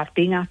 It's about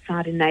being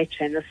outside in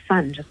nature in the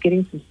sun, just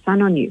getting some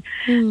sun on you.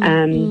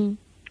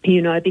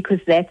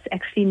 Because that's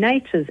actually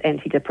nature's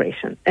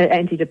antidepressant.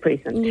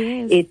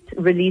 Yes. It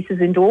releases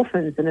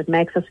endorphins and it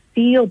makes us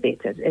feel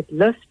better. It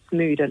lifts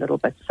mood a little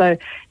bit. So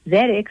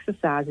that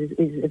exercise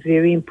is a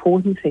very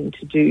important thing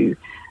to do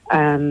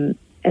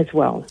as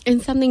well.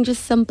 And something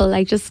just simple,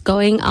 like just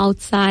going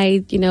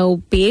outside,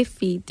 bare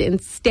feet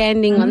and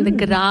standing on the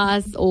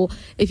grass, or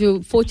if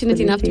you're fortunate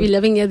enough to be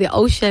living near the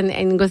ocean,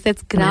 and because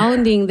that's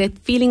grounding, that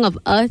feeling of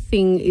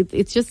earthing,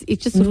 it's just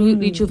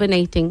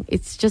rejuvenating.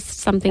 It's just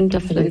something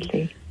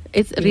different.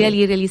 It's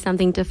really, really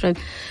something different.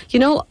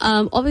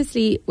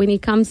 Obviously, when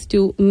it comes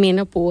to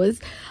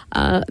menopause,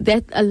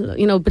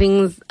 that,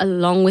 brings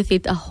along with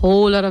it a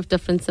whole lot of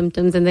different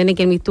symptoms. And then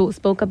again, we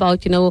spoke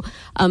about,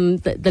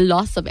 the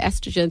loss of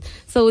estrogen.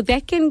 So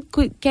that can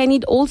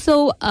it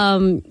also,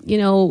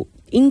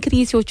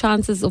 increase your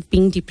chances of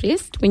being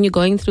depressed when you're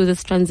going through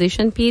this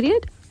transition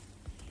period?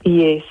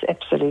 Yes,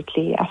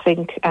 absolutely. I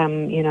think,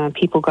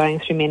 people going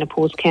through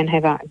menopause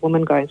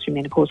women going through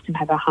menopause can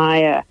have a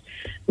higher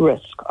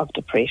risk of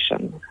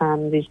depression.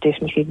 There's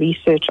definitely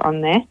research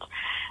on that.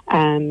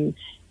 And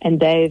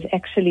they've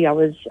actually, I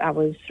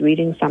was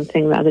reading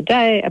something the other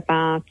day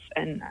about,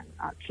 and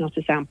it's not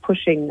to say I'm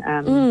pushing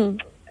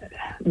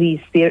these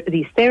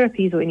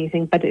therapies or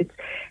anything, but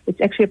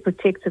it's actually a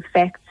protective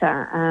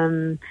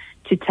factor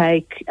to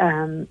take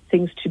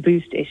things to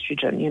boost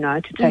estrogen,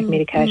 to take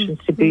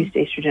medications to boost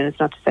estrogen. It's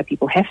not to say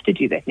people have to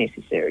do that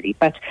necessarily,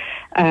 but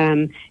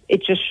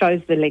it just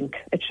shows the link.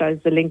 It shows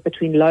the link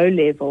between low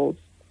levels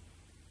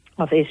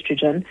of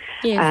estrogen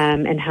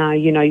and how,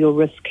 your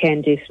risk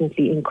can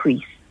definitely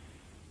increase.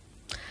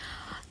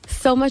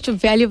 So much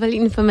valuable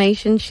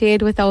information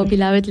shared with our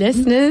beloved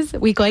listeners.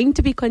 We're going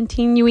to be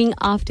continuing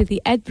after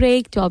the ad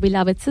break. To our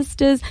beloved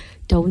sisters,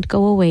 don't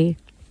go away.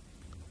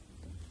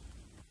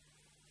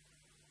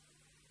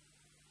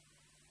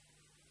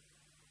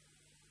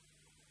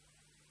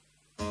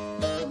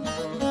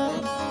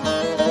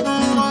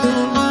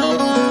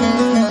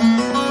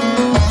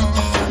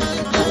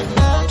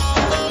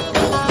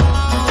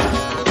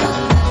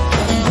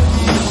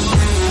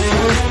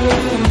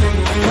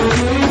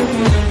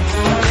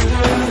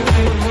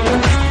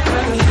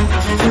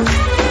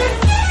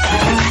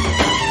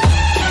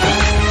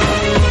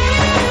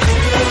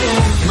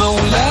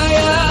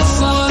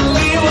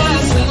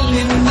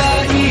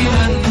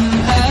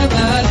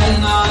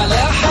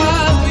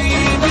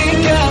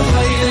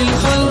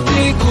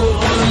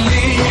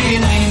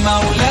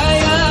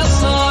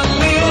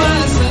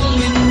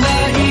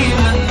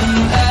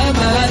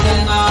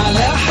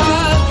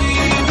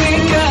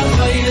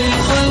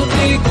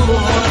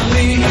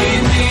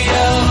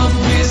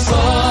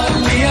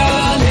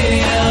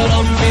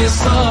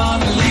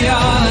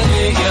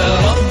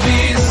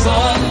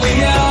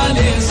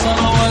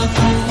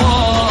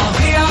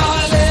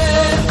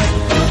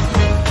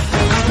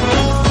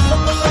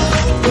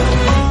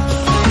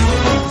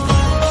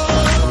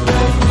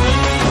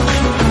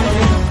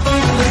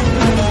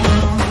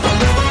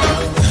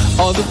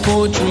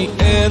 Poetry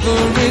ever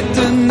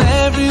written,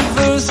 every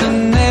verse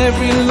and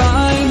every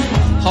line,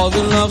 all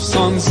the love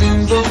songs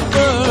in the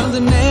world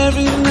and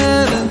every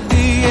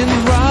melody and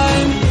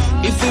rhyme.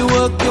 If they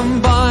were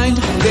combined,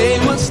 they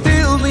would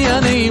still be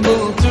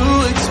unable to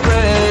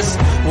express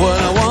what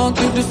I want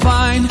to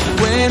define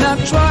when I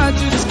try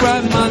to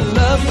describe my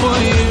love for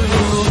you.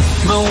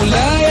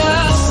 Mawlaya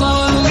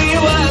salli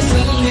wa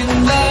sallim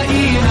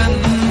da'iman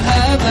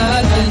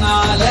abadan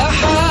ala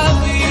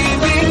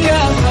habibika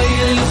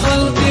khayril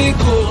khalqi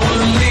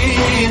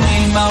kullihim.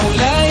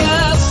 Mawlaya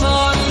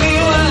salli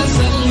wa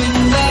sallim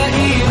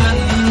da'iman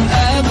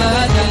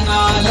abadan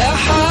ala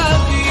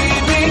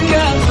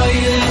habibika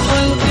khayril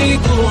khalqi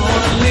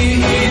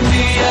kullihim.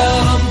 Ya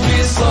Rabbi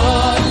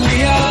salli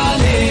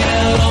alayhi,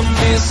 ya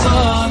Rabbi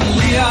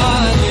salli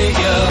alayhi,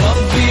 ya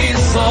Rabbi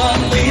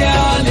salli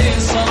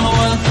alayhi,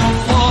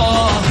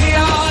 salawatullahi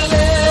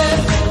alayhi.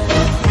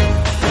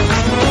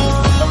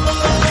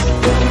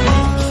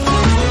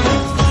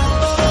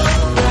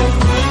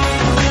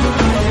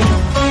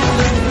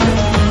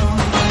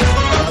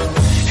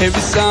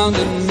 Every sound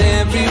and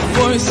every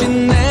voice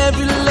in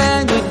every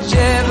language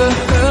ever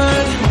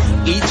heard,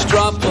 each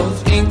drop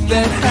of ink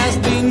that has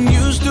been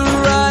used to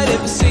write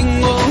every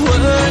single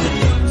word,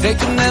 they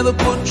could never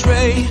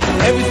portray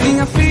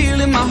everything I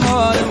feel in my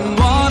heart and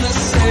wanna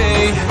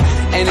say.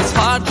 And it's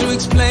hard to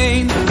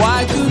explain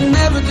why I could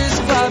never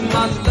describe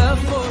my love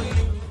for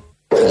you.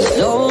 'Cause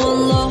oh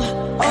Allah,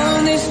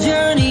 on this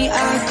journey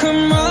I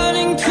come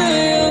running to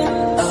you.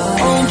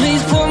 Oh,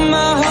 please put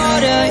my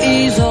heart at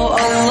ease. Oh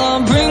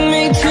Allah, bring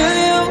me to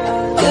you.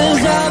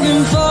 'Cause I've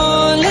been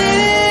falling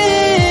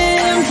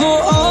for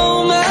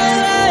all my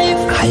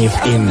life.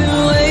 IFM,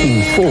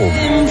 inform,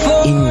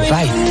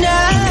 invite,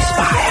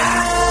 inspire.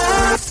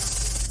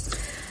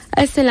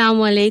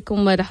 Assalamu alaikum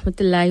wa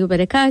rahmatullahi wa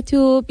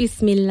barakatuh.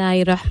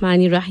 Bismillahir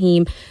Rahmanir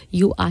Rahim.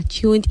 You are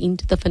tuned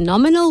into the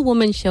Phenomenal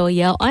Woman Show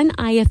here on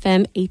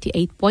IFM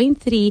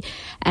 88.3.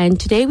 And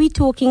today we're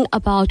talking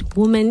about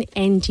women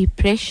and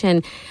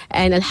depression.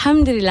 And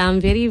alhamdulillah,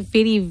 I'm very,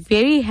 very,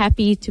 very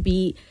happy to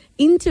be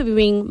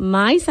interviewing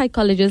my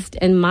psychologist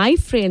and my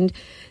friend,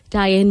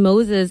 Diane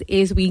Moses,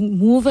 as we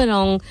move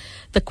along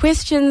the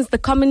questions, the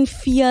common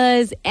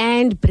fears,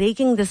 and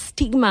breaking the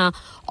stigma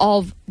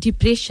of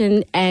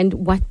depression and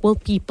what will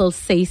people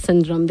say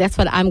syndrome. That's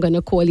what I'm going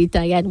to call it,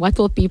 Diane. What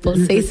will people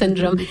say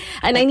syndrome?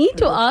 And I need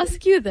to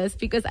ask you this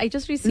because I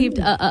just received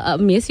a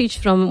message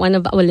from one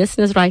of our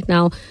listeners right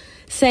now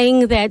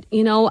saying that,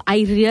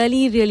 I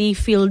really, really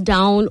feel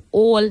down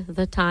all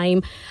the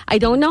time. I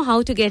don't know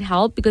how to get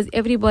help because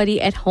everybody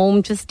at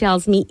home just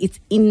tells me it's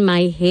in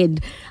my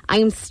head.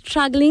 I'm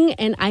struggling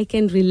and I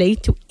can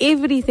relate to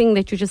everything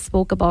that you just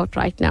spoke about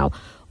right now.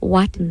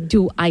 What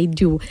do I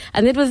do?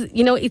 And that was,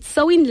 it's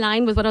so in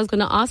line with what I was going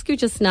to ask you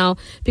just now,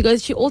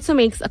 because she also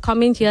makes a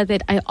comment here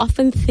that I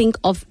often think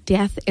of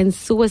death and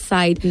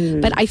suicide,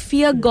 but I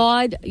fear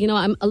God,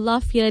 I'm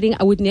Allah fearing.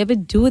 I would never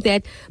do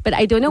that, but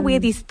I don't know where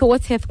these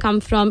thoughts have come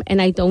from,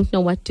 and I don't know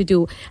what to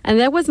do. And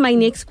that was my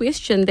next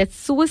question, that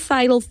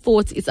suicidal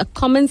thoughts is a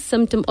common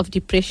symptom of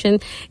depression.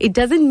 It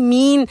doesn't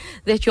mean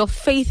that your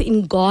faith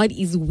in God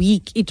is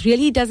weak. It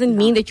really doesn't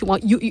mean that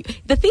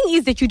the thing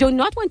is that you do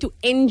not want to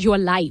end your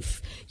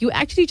life. You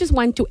actually just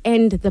want to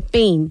end the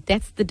pain.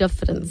 That's the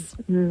difference.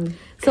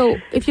 So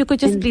if you could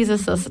just please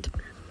assist.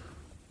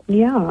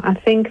 Yeah, I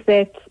think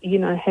that,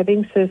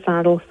 having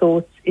suicidal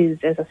thoughts is,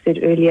 as I said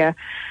earlier,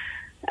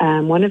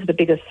 one of the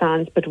biggest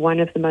signs, but one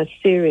of the most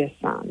serious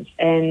signs.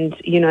 And,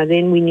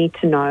 then we need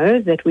to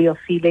know that we are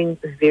feeling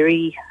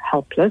very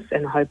helpless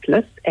and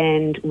hopeless,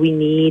 and we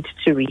need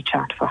to reach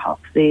out for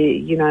help.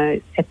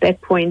 At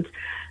that point,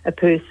 a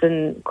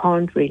person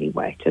can't really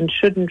wait and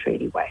shouldn't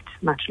really wait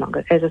much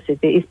longer. As I said,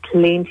 there is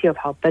plenty of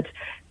help, but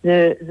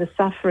the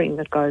suffering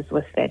that goes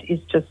with that is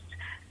just,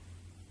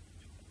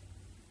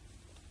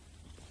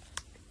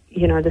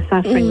 the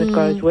suffering that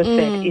goes with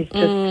that is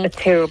just a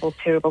terrible,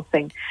 terrible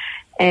thing.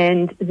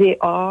 And there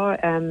are,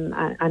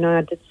 I know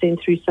I did send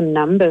through some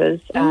numbers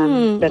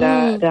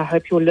that I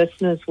hope your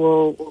listeners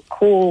will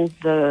call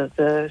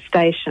the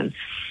station,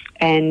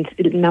 and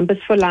numbers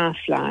for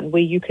Lifeline,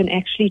 where you can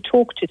actually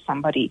talk to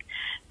somebody.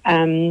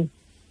 A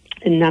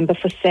number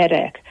for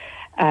SADC,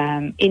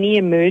 any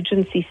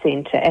emergency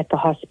centre at the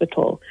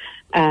hospital.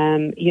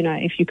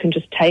 If you can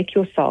just take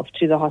yourself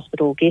to the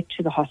hospital, get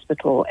to the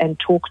hospital and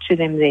talk to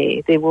them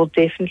there will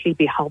definitely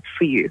be help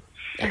for you.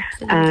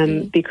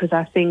 Absolutely. Because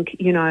I think,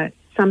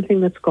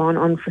 something that's gone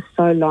on for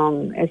so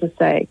long, as I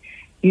say,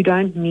 you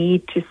don't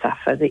need to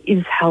suffer. There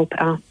is help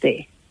out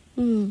there.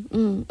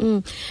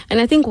 And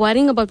I think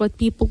worrying about what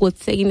people would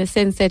say, in a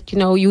sense that,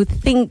 you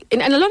think,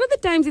 and a lot of the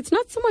times it's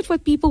not so much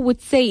what people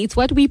would say, it's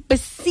what we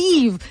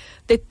perceive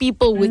that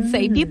people would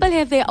say. People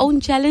have their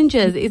own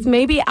challenges. It's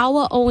maybe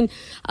our own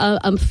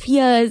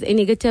fears and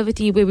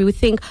negativity, where we would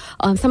think,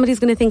 somebody's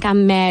going to think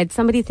I'm mad.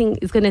 Somebody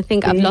is going to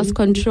think I've lost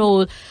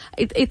control.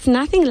 It's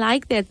nothing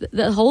like that.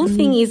 The whole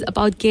thing is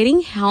about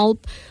getting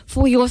help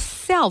for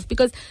yourself.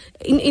 Because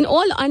in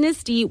all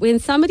honesty, when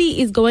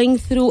somebody is going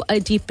through a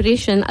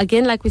depression,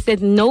 again, like we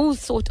said, no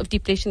sort of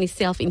depression is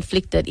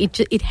self-inflicted.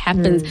 It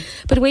happens.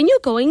 But when you're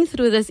going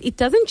through this, it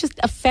doesn't just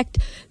affect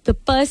the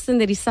person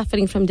that is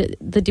suffering from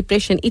the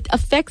depression. It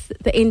affects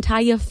the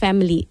entire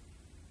family.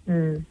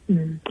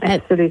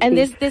 Absolutely. And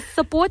there's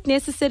support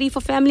necessary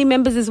for family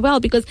members as well,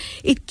 because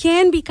it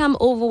can become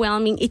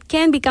overwhelming. It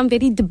can become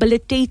very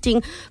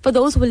debilitating for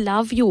those who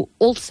love you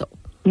also.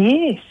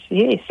 Yes.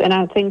 And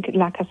I think,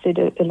 like I said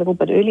a little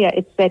bit earlier,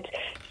 it's that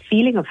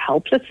feeling of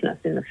helplessness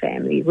in the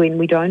family when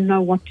we don't know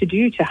what to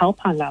do to help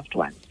our loved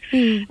ones.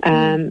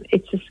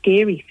 It's a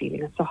scary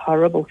feeling. It's a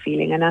horrible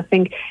feeling. And I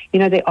think,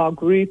 there are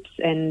groups,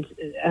 and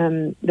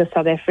the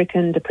South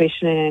African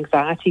Depression and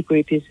Anxiety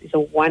Group is a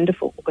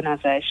wonderful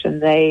organisation.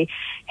 They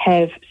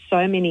have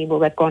so many,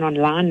 they've gone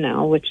online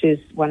now, which is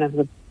one of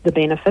the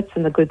benefits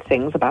and the good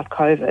things about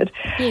COVID,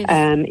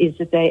 is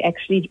that they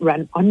actually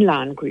run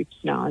online groups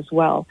now as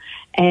well,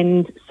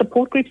 and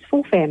support groups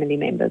for family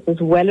members,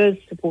 as well as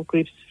support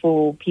groups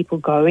for people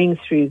going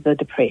through the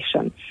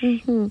depression.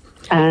 And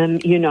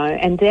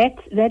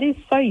that is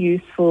so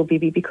useful,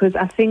 Bibi, because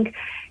I think,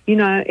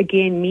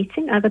 again,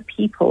 meeting other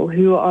people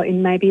who are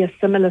in maybe a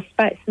similar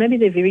space, maybe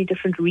they're very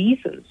different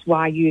reasons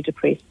why you're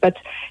depressed, but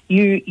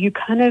you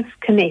kind of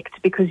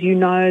connect because you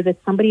know that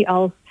somebody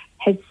else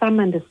has some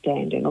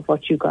understanding of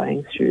what you're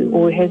going through,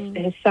 or has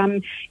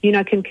some,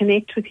 can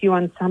connect with you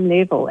on some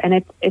level.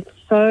 And it's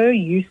so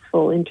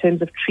useful in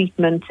terms of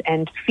treatment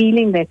and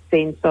feeling that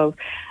sense of,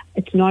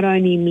 it's not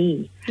only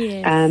me.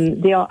 Yes.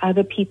 There are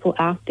other people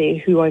out there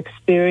who are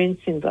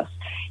experiencing this,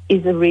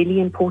 is a really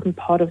important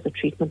part of the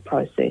treatment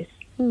process.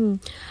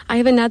 I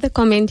have another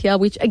comment here,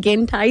 which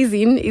again ties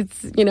in.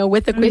 It's,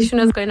 with the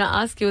question I was going to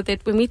ask you,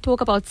 that when we talk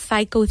about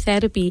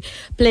psychotherapy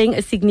playing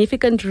a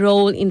significant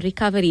role in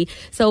recovery.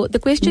 So the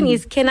question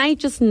is, can I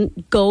just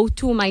go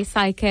to my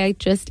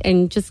psychiatrist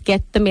and just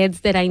get the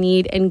meds that I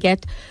need and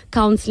get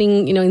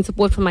counseling, in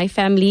support from my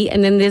family?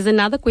 And then there's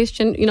another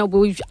question,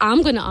 which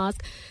I'm going to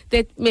ask,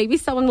 that maybe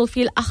someone will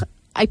feel,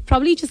 I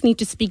probably just need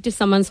to speak to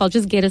someone, so I'll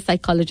just get a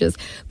psychologist.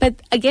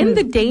 But again,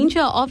 the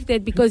danger of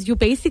that, because you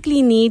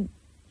basically need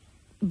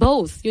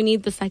both. You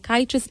need the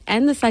psychiatrist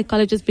and the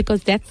psychologist,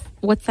 because that's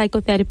what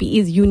psychotherapy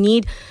is. You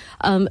need,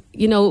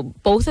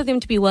 both of them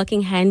to be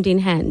working hand in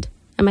hand.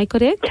 Am I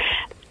correct?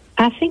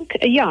 I think,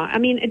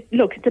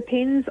 it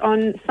depends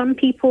on, some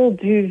people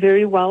do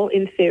very well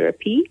in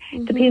therapy.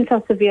 Depends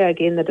how severe,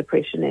 again, the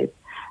depression is.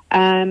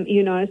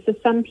 So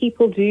some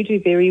people do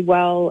very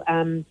well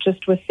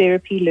just with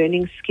therapy,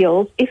 learning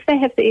skills, if they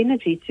have the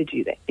energy to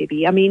do that,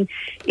 Bibi. I mean,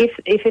 if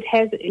it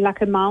has,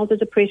 like a milder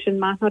depression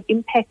might not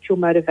impact your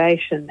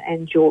motivation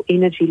and your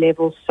energy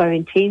levels so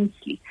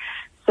intensely.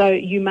 So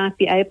you might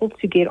be able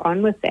to get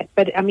on with that.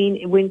 But, I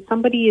mean, when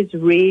somebody is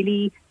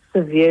really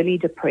severely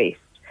depressed,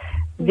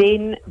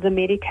 then the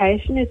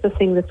medication is the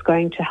thing that's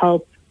going to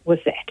help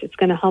with that. It's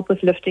going to help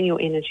with lifting your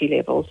energy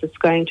levels. It's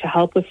going to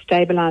help with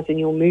stabilizing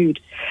your mood.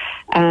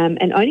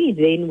 And only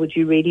then would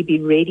you really be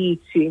ready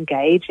to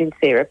engage in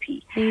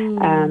therapy.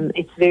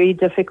 It's very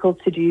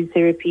difficult to do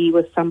therapy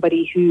with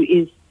somebody who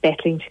is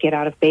battling to get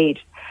out of bed.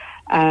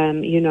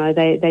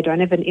 They don't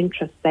have an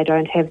interest. They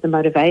don't have the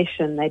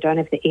motivation. They don't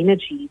have the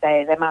energy.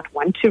 They might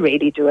want to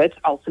really do it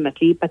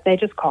ultimately, but they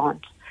just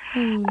can't.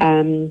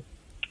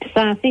 So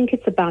I think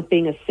it's about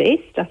being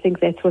assessed. I think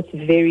that's what's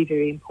very,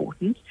 very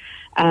important.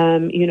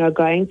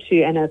 Going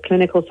to, and a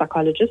clinical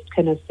psychologist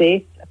can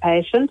assess a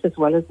patient as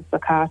well as a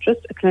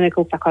psychiatrist. A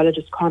clinical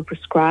psychologist can't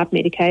prescribe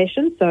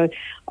medication. So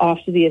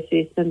after the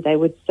assessment, they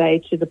would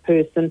say to the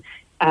person,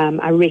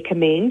 I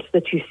recommend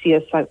that you see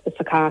a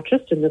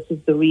psychiatrist, and this is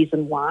the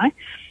reason why.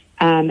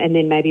 And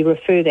then maybe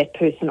refer that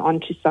person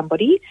on to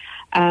somebody.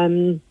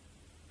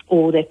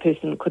 Or that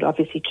person could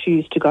obviously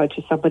choose to go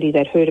to somebody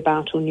they'd heard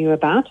about or knew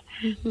about.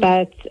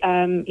 But,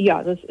 then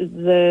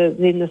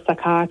the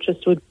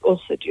psychiatrist would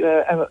also do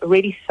a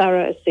really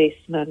thorough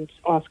assessment,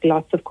 ask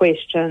lots of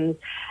questions,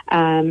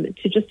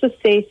 to just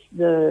assess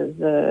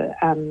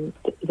the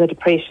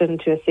depression,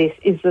 to assess,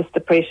 is this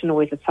depression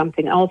or is it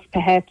something else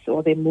perhaps,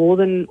 or there more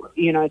than,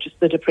 just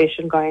the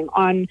depression going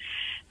on.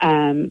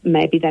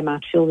 Maybe they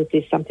might feel that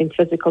there's something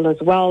physical as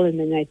well, and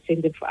then they'd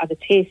send it for other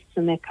tests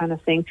and that kind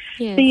of thing.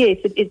 Yes. So yes,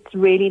 it's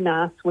really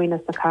nice when a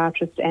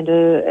psychiatrist and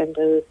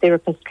a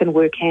therapist can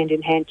work hand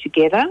in hand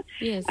together.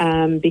 Yes.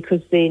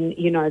 Because then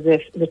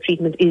the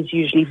treatment is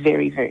usually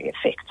very, very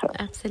effective.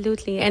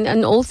 Absolutely,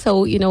 and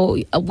also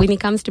when it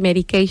comes to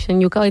medication,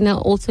 you're going to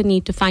also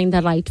need to find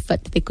the right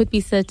fit. There could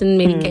be certain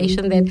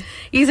medication that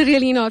is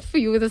really not for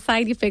you. The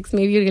side effects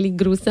may be really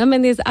gruesome,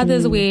 and there's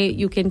others where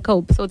you can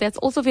cope. So that's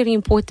also very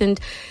important.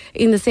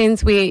 In the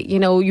sense where,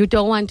 you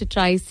don't want to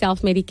try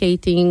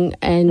self-medicating,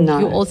 and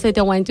you also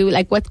don't want to,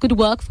 what could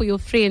work for your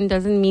friend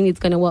doesn't mean it's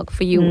going to work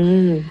for you.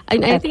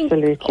 And I think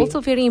also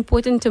very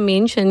important to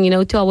mention,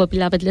 to our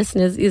beloved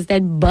listeners, is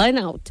that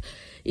burnout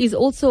is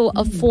also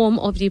a form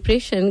of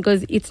depression,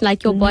 because it's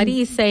like your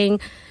body is saying,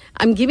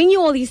 I'm giving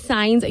you all these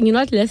signs and you're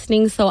not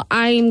listening, so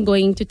I'm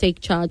going to take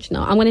charge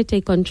now. I'm going to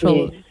take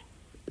control. Yes.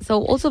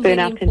 So also very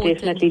important. Burnout can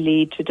definitely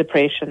lead to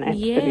depression,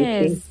 absolutely.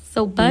 Yes.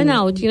 So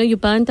burnout, you're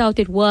burnt out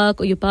at work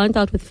or you're burnt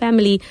out with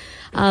family.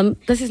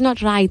 This is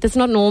not right. This is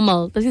not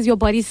normal. This is your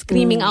body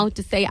screaming out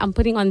to say, I'm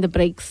putting on the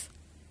brakes.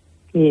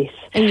 Yes.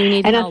 And you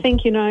need help. I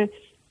think,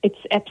 it's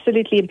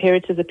absolutely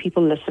imperative that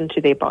people listen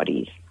to their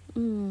bodies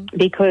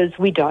because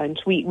we don't.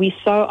 We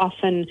so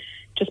often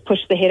just push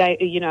the headache,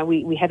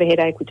 we have a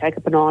headache, we take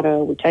a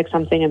Panado, we take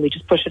something and we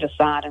just push it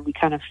aside and we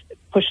kind of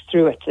push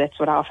through it. That's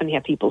what I often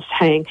hear people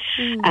saying,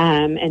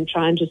 and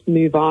try and just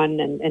move on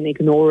and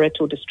ignore it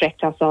or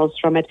distract ourselves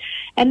from it.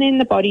 And then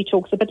the body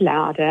talks a bit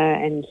louder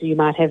and you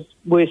might have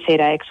worse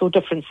headaches or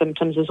different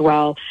symptoms as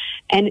well.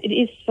 And it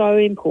is so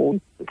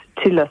important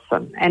to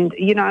listen. And,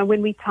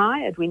 when we're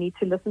tired, we need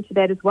to listen to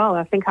that as well.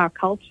 I think our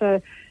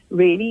culture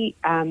really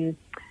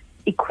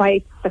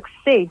equates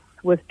success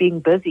with being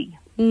busy.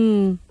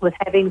 With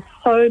having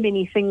so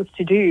many things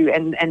to do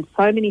and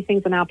so many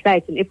things on our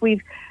plate. And if we're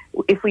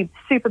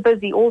super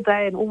busy all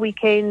day and all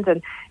weekend,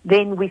 and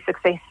then we're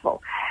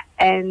successful.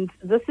 And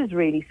this is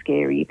really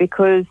scary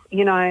because,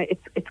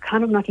 it's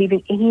kind of not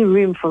leaving any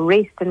room for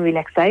rest and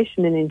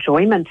relaxation and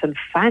enjoyment and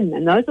fun.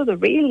 And those are the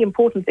really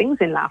important things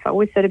in life. I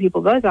always say to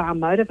people, those are our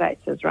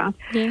motivators, right?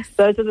 Yes.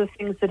 Those are the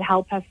things that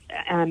help us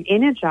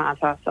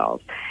energize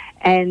ourselves.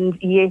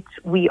 And yet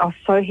we are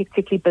so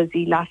hectically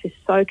busy. Life is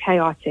so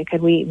chaotic,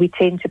 and we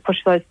tend to push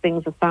those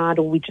things aside,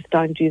 or we just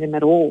don't do them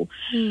at all.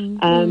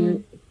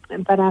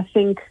 But I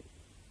think,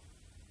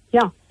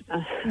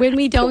 when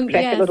we don't,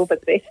 a little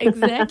bit there.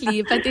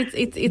 Exactly. But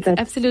it's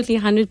absolutely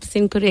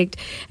 100% correct.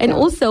 And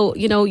also,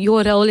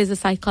 your role as a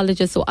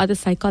psychologist or other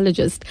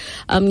psychologist,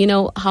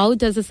 how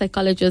does a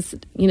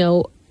psychologist,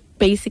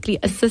 basically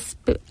assist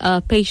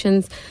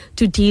patients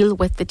to deal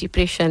with the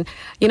depression?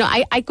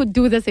 I could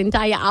do this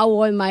entire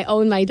hour on my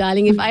own, my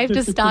darling, if I have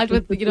to start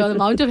with, the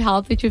amount of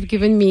help that you've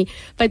given me.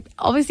 But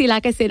obviously,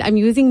 like I said, I'm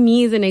using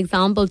me as an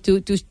example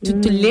to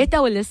let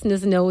our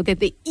listeners know that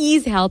there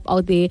is help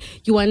out there.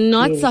 You are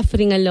not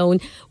suffering alone.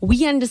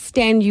 We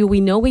understand you.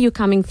 We know where you're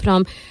coming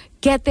from.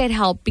 Get that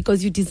help,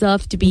 because you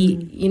deserve to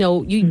be,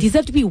 you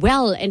deserve to be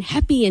well and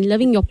happy and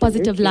living your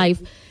positive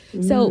life.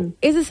 So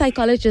as a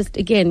psychologist,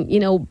 again,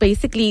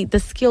 basically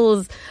the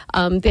skills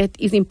that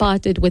is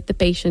imparted with the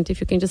patient, if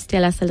you can just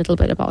tell us a little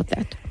bit about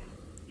that.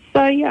 So,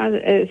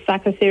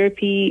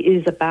 psychotherapy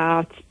is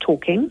about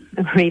talking,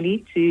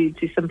 really, to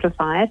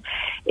simplify it.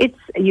 It's,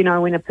 when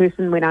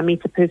I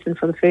meet a person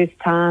for the first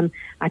time,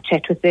 I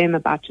chat with them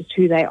about just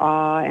who they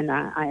are, and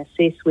I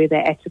assess where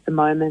they're at the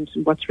moment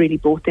and what's really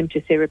brought them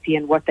to therapy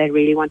and what they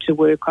really want to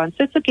work on.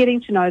 So it's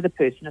getting to know the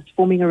person. It's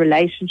forming a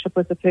relationship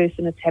with the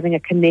person. It's having a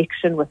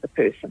connection with the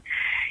person.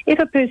 If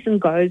a person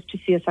goes to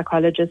see a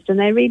psychologist and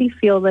they really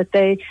feel that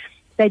they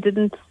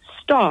didn't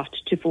start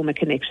to form a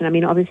connection. I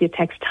mean, obviously it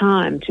takes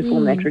time to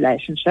form that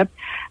relationship.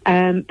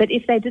 But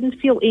if they didn't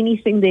feel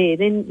anything there,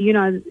 then,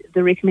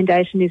 the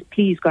recommendation is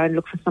please go and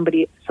look for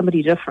somebody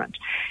different,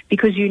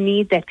 because you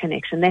need that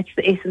connection. That's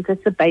the essence.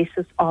 That's the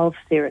basis of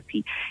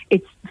therapy.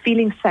 It's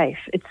feeling safe.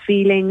 It's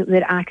feeling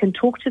that I can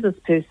talk to this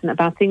person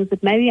about things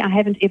that maybe I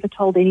haven't ever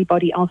told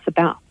anybody else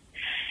about.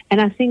 And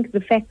I think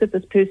the fact that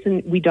this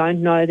person, we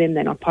don't know them,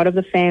 they're not part of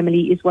the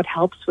family, is what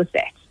helps with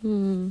that.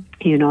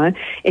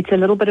 It's a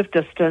little bit of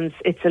distance.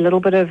 It's a little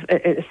bit of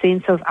a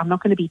sense of I'm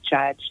not going to be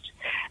judged.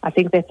 I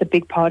think that's a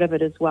big part of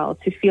it as well,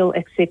 to feel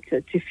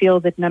accepted, to feel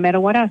that no matter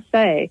what I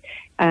say,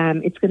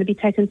 it's going to be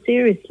taken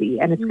seriously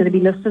and it's going to be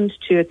listened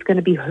to. It's going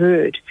to be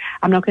heard.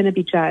 I'm not going to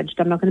be judged.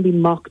 I'm not going to be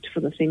mocked for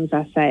the things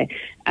I say.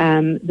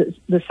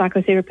 The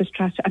psychotherapist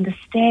tries to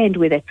understand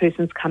where that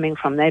person's coming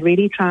from. They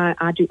really try.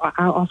 I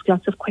ask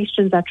lots of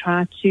questions. I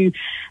try to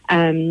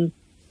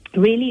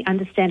really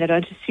understand. I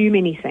don't assume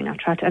anything. I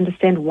try to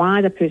understand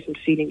why the person's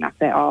feeling like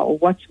they are, or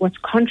what's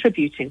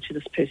contributing to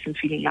this person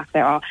feeling like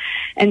they are.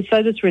 And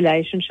so this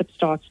relationship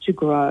starts to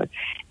grow.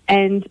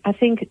 And I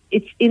think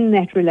it's in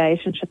that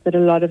relationship that a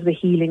lot of the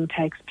healing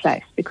takes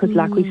place, because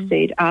like we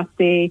said, out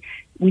there,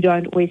 we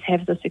don't always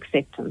have this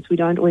acceptance. We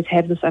don't always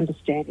have this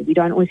understanding. We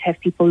don't always have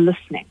people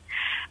listening.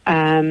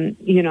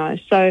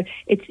 So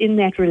it's in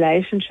that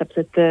relationship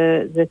that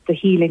the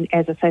healing,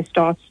 as I say,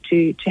 starts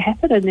to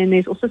happen. And then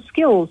there's also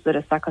skills that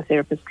a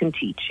psychotherapist can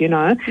teach,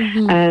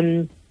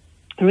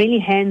 really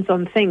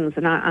hands-on things.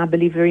 And I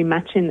believe very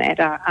much in that.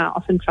 I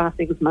often try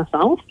things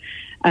myself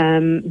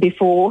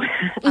before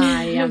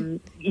I,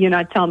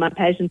 tell my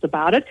patients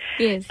about it.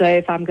 Yes. So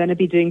if I'm going to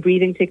be doing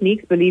breathing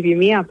techniques, believe you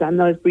me, I've done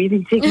those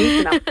breathing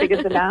techniques and I've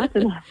figured them out,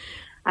 and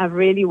I've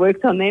really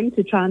worked on them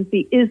to try and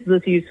see, is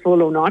this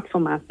useful or not for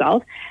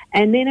myself?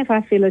 And then if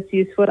I feel it's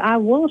useful, I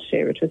will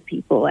share it with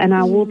people, and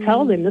I will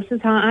tell them, this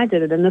is how I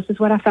did it, and this is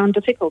what I found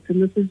difficult,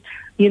 and this is,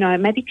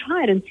 maybe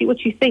try it and see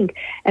what you think.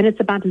 And it's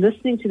about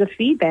listening to the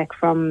feedback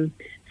from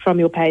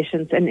your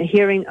patients and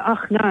hearing, oh,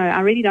 no,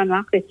 I really don't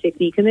like that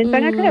technique. And then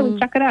saying, okay, we'll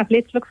check it out.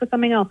 Let's look for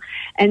something else.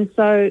 And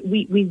so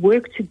we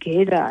work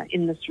together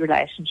in this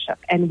relationship,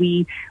 and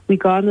we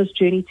go on this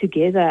journey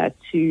together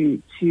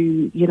to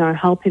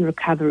help in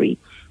recovery.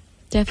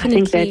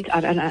 Definitely. I think that, I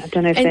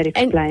don't know if that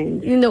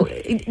explains.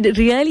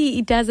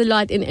 It does a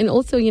lot. And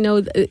also,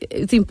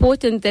 it's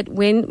important that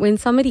when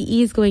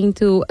somebody is going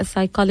to a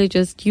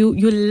psychologist, you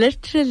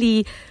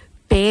literally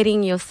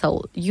bearing your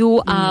soul.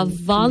 You are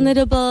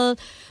vulnerable,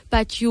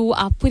 but you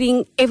are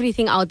putting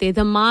everything out there.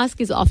 The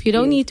mask is off. You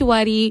don't need to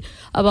worry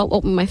about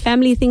what my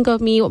family think of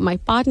me, what my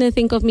partner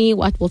think of me,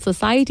 what will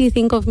society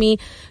think of me.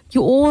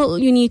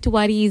 You need to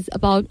worry is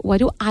about, what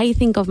do I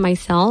think of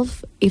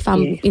myself? If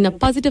I'm in a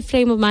positive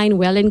frame of mind,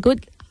 well and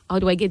good, how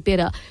do I get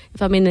better?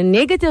 If I'm in a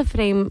negative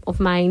frame of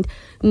mind,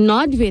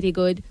 not very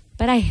good,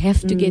 but I have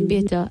to get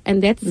better.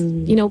 And that's,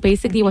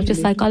 basically what your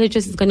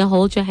psychologist is going to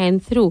hold your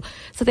hand through.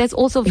 So that's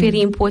also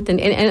very important.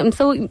 And I'm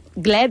so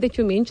glad that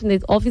you mentioned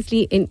that,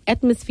 obviously, an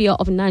atmosphere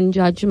of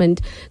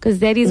non-judgment, because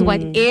that is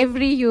what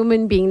every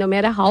human being, no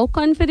matter how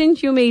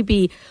confident you may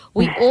be,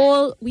 we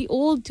all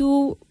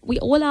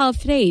are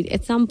afraid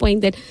at some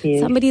point that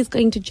somebody is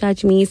going to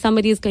judge me,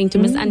 somebody is going to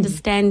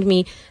misunderstand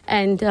me,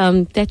 and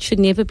that should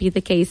never be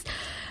the case.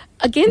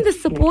 Again, the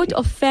support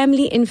of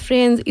family and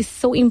friends is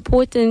so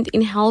important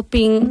in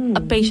helping a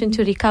patient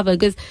to recover.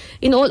 Because,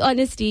 in all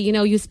honesty,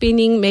 you're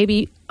spending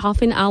maybe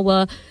half an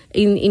hour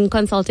in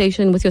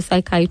consultation with your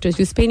psychiatrist.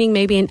 You're spending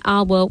maybe an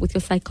hour with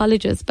your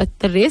psychologist. But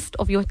the rest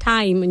of your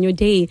time and your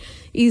day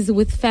is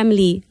with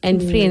family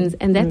and friends.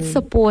 And that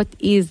support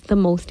is the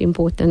most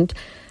important.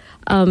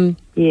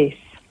 Yes.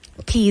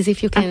 Please,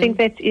 if you can. I think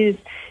that is,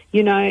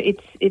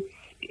 it's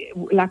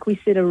like we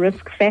said, a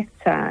risk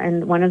factor,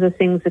 and one of the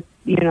things that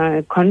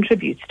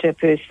contributes to a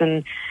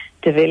person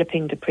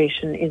developing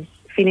depression is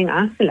feeling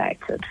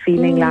isolated,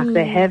 feeling like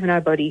they have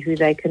nobody who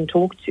they can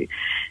talk to.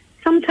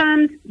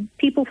 Sometimes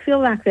people feel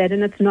like that,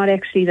 and it's not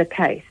actually the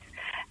case.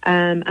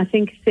 I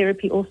think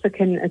therapy also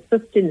can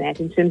assist in that,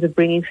 in terms of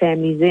bringing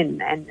families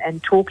in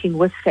and talking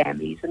with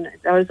families, and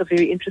those are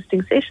very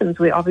interesting sessions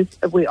where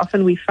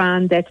often we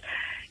find that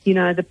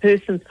the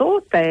person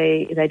thought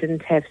they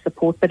didn't have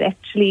support, but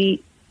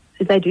actually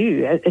they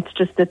do. It's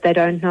just that they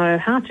don't know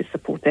how to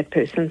support that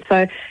person.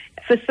 So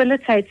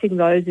facilitating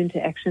those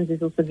interactions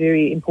is also a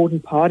very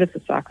important part of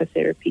the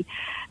psychotherapy.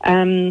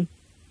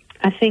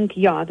 I think,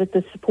 that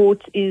the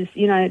support is,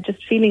 just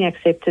feeling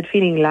accepted,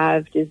 feeling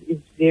loved is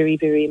very,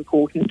 very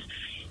important.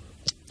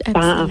 Absolutely.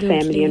 By our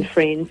family and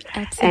friends.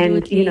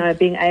 Absolutely. And,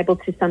 being able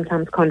to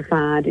sometimes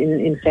confide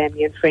in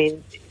family and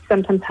friends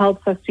sometimes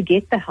helps us to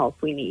get the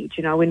help we need.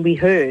 When we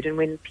heard, and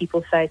when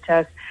people say to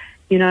us,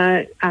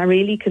 I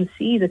really can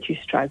see that you're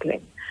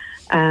struggling,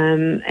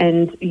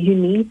 and you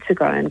need to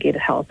go and get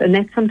help. And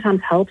that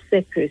sometimes helps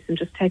that person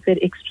just take that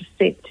extra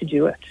step to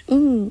do it.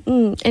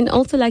 And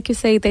also, like you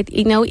say, that,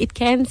 it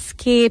can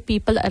scare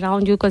people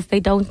around you because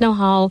they don't know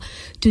how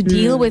to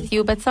deal with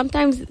you. But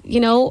sometimes,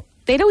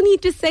 they don't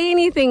need to say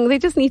anything. They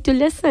just need to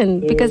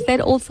listen, because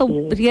that also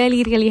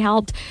really, really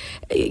helped.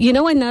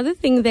 Another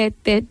thing that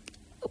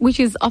which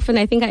is often,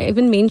 I think I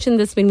even mentioned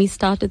this when we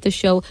started the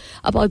show,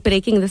 about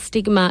breaking the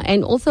stigma.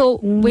 And also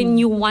when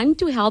you want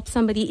to help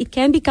somebody, it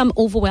can become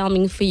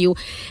overwhelming for you.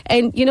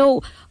 And,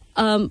 you'll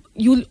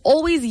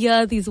always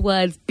hear these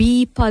words,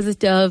 be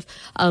positive,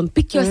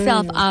 pick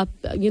yourself up.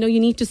 You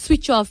need to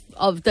switch off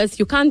of this.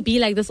 You can't be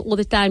like this all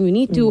the time. You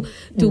need to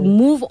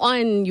move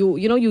on.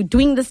 You're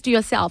doing this to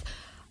yourself.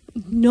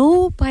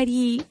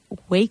 Nobody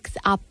wakes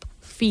up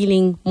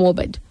feeling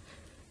morbid.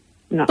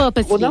 No.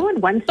 Purposely. Well, no one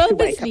wants to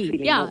wake up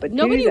feeling morbid,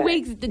 nobody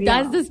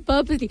does this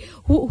purposely.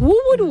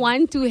 Who would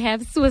want to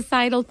have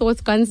suicidal thoughts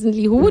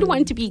constantly? Who would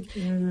want to be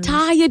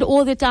tired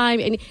all the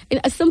time? And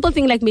a simple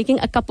thing like making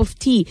a cup of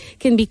tea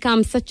can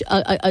become such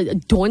a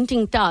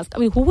daunting task. I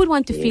mean, who would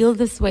want to feel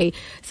this way?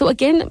 So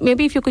again,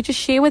 maybe if you could just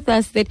share with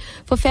us that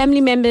for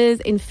family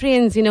members and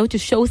friends, to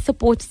show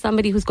support to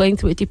somebody who's going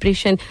through a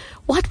depression,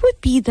 what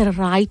would be the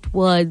right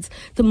words,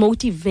 the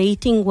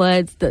motivating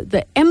words,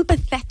 the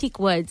empathetic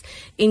words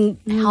in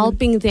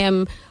helping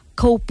them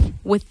cope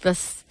with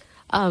this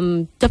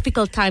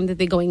difficult time that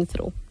they're going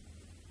through?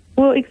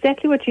 Well,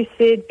 exactly what you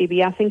said,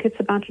 Bibi. I think it's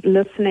about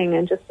listening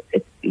and just,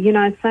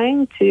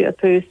 saying to a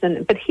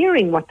person, but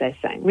hearing what they're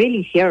saying,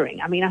 really hearing.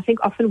 I mean, I think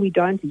often we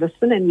don't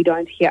listen and we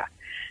don't hear.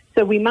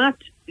 So we might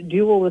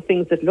do all the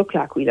things that look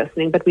like we're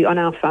listening, but we're on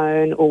our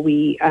phone or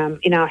we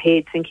in our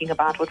head thinking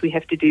about what we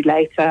have to do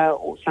later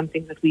or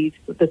something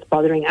that's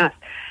bothering us.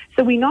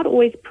 So we're not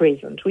always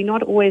present. We're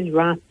not always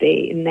right there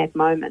in that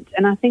moment.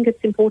 And I think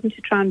it's important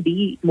to try and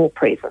be more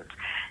present,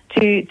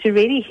 to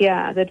really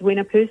hear that when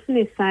a person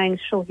is saying,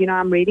 sure,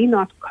 I'm really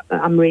not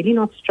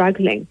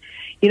struggling.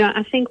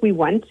 I think we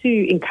want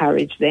to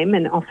encourage them,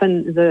 and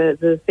often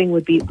the thing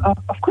would be, oh,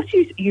 of course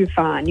you're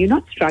fine, you're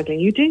not struggling,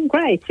 you're doing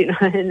great,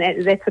 and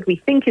that's what we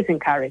think is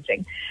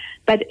encouraging.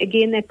 But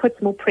again, that puts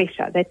more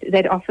pressure.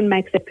 That often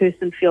makes that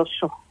person feel,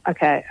 sure,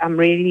 okay, I've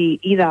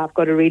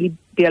got to really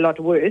be a lot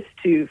worse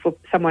for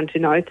someone to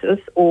notice,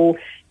 or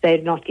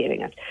they're not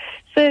getting it.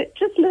 So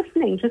just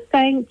listening, just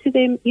saying to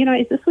them,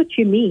 is this what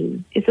you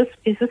mean? Is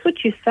this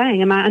what you're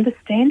saying? Am I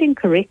understanding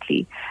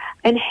correctly?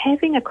 And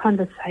having a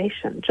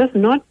conversation, just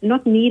not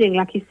needing,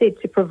 like you said,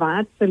 to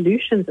provide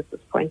solutions at this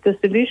point. The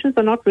solutions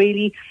are not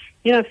really,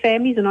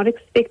 families are not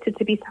expected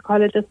to be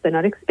psychologists. They're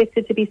not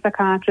expected to be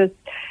psychiatrists.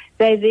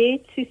 They're there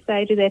to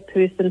say to that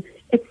person,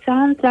 it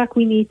sounds like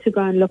we need to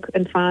go and look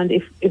and find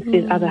if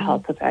there's other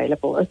help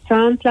available. It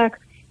sounds like,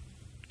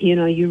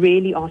 you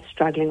really are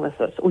struggling with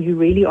this, or you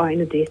really are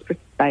in a desperate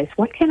space.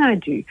 What can I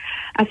do?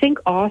 I think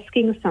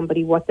asking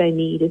somebody what they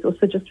need is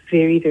also just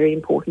very, very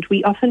important.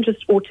 We often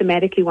just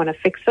automatically want to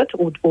fix it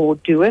or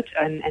do it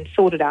and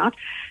sort it out.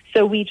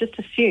 So we just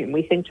assume,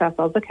 we think to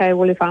ourselves, okay,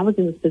 well, if I was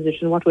in this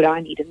position, what would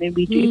I need? And then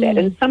we do that.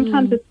 And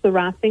sometimes it's the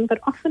right thing, but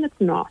often it's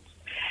not.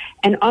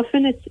 And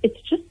often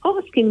it's just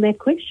asking that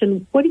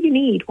question, what do you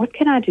need? What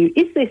can I do?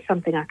 Is there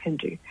something I can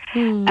do?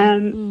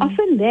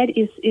 Often that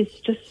is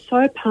just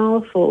so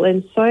powerful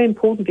and so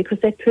important, because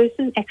that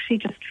person actually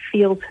just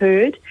feels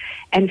heard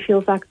and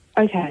feels like,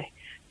 okay,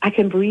 I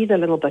can breathe a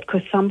little bit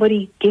because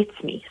somebody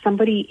gets me.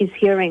 Somebody is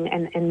hearing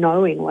and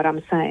knowing what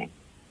I'm saying.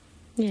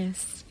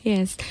 Yes.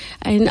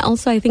 And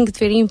also I think it's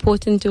very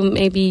important to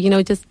maybe,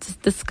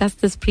 just discuss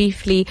this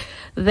briefly,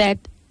 that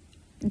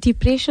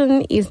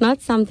depression is not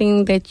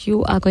something that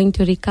you are going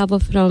to recover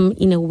from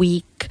in a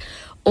week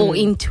or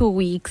in 2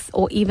 weeks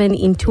or even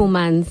in 2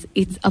 months.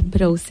 It's a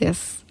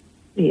process.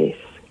 Yes,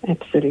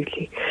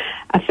 absolutely.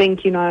 I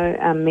think,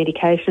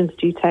 medications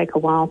do take a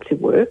while to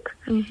work.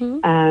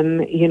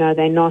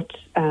 They're not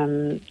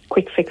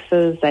quick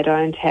fixes. They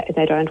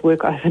don't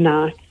work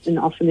overnight, and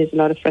often there's a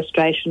lot of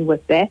frustration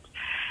with that.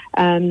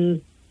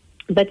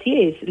 But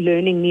yes,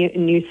 learning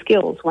new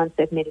skills once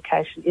that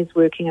medication is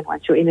working and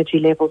once your energy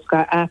levels go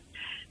up,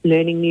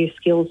 learning new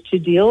skills to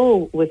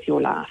deal with your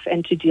life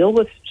and to deal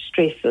with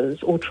stresses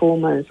or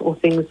traumas or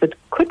things that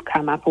could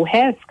come up or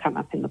have come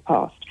up in the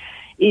past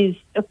is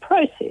a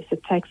process.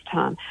 It takes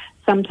time.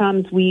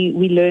 Sometimes we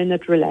learn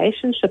that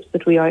relationships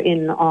that we are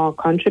in are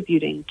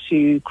contributing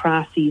to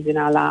crises in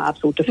our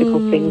lives or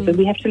difficult things, and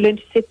we have to learn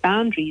to set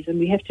boundaries, and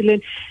we have to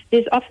learn.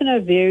 There's often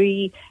a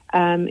very,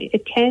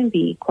 it can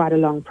be quite a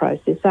long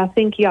process. So I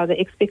think, the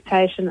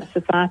expectation that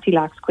society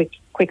likes quick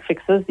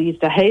fixes these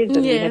days,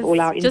 and we have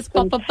all our just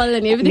pop a pill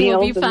and everything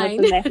will be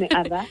fine. And that and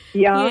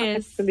the other.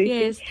 Absolutely.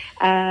 Yes.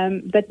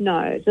 But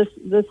no,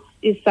 this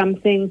is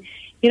something.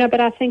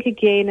 But I think,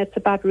 again, it's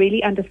about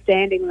really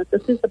understanding that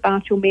this is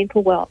about your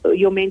mental wealth.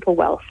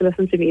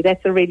 Listen to me.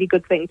 That's a really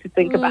good thing to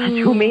think about,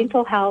 your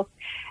mental health.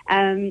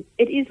 It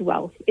is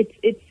wealth.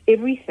 It's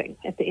everything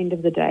at the end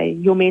of the day,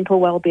 your mental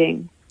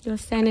well-being. Your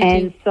sanity.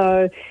 And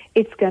so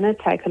it's going to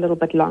take a little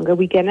bit longer.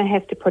 We're going to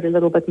have to put a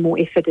little bit more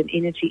effort and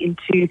energy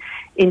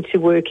into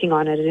working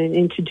on it and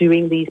into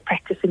doing these,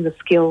 practicing the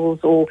skills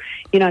or,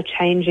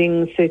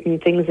 changing certain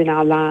things in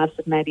our lives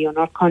that maybe are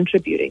not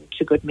contributing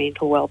to good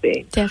mental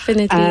well-being.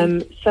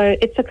 Definitely. So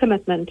it's a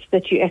commitment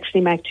that you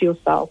actually make to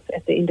yourself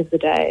at the end of the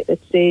day that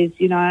says,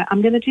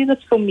 I'm going to do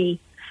this for me.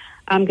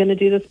 I'm going to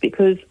do this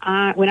because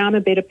when I'm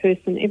a better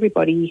person,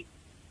 everybody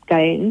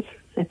gains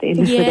at the end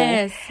of the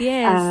day.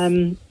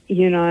 Yes.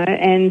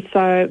 and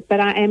so, but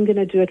I am going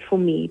to do it for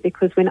me,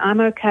 because when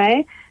I'm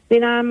okay,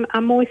 then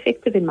I'm more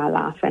effective in my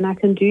life, and I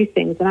can do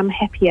things, and I'm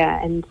happier,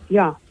 and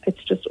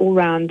it's just all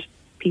round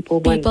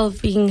people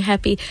being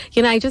happy.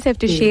 I just have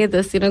to share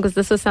this, because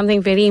this was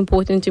something very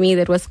important to me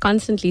that was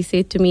constantly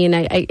said to me, and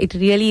it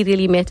really,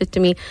 really mattered to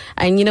me.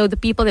 And, the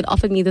people that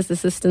offered me this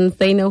assistance,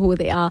 they know who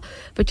they are.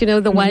 But,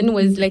 the one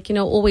was like,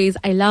 always,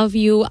 I love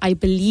you, I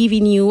believe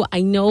in you, I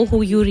know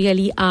who you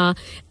really are,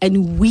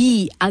 and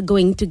we are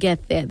going to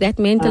get there. That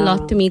meant a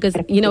lot to me, because,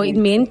 it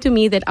meant to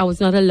me that I was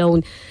not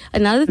alone.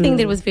 Another thing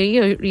that was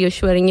very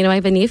reassuring, I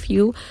have a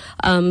nephew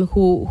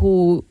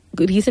who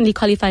recently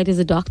qualified as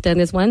a doctor, and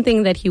there's one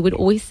thing that he would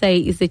always say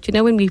is that,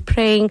 when we're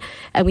praying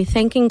and we're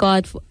thanking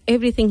God for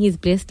everything He's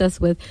blessed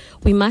us with,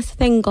 we must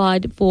thank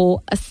God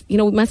for us, we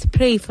must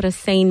pray for a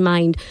sane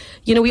mind.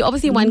 We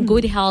obviously want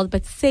good health,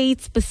 but say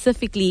it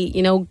specifically,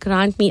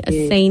 grant me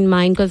a sane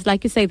mind, because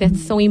like you say,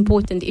 that's so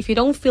important. If you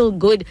don't feel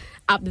good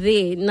up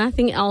there,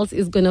 nothing else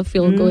is going to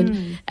feel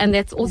good. And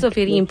that's also a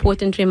very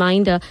important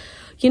reminder.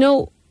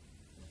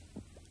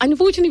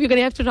 Unfortunately, we're going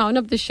to have to round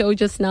up the show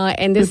just now,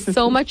 and there's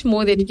so much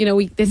more that,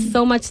 there's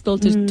so much still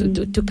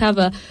to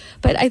cover.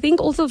 But I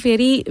think also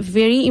very,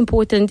 very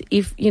important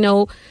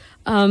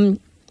to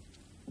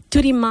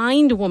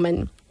remind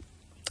women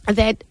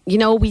that,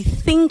 we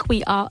think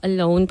we are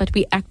alone, but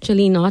we're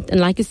actually not.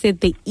 And like you said,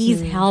 there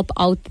is help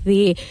out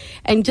there.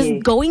 And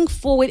just going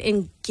forward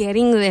and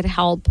getting that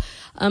help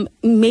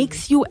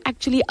makes you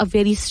actually a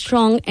very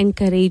strong and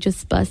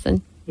courageous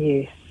person.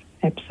 Yes.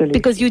 Absolutely.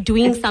 Because you're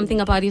doing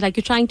something about it, like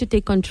you're trying to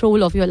take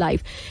control of your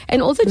life.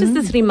 And also just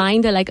this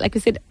reminder, like I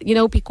said,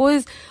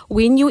 because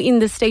when you're in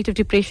the state of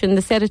depression,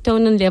 the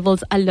serotonin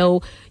levels are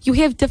low, you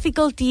have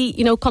difficulty,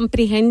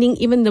 comprehending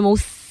even the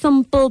most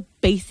simple,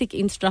 basic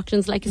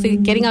instructions. Like you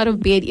said, getting out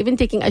of bed, even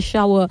taking a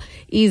shower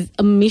is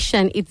a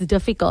mission. It's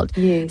difficult.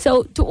 Yes.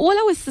 So to all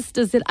our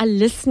sisters that are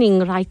listening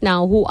right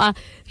now, who are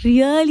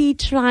really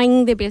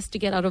trying their best to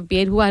get out of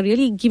bed, who are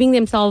really giving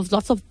themselves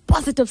lots of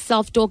positive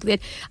self-talk that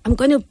I'm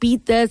going to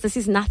beat this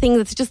is nothing,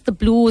 it's just the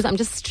blues, I'm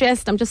just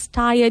stressed, I'm just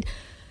tired.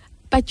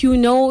 But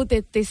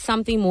that there's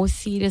something more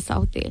serious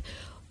out there.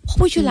 What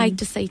would you like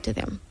to say to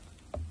them?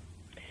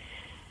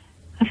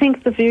 I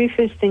think the very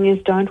first thing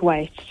is, don't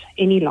wait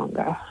any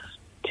longer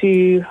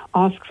to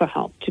ask for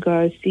help, to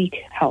go seek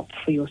help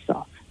for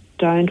yourself.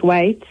 Don't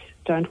wait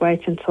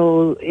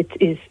until it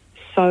is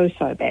so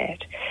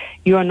bad.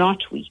 You are not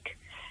weak.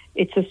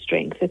 It's a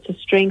strength. It's a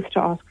strength to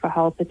ask for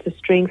help. It's a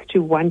strength to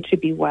want to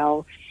be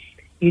well.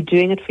 You're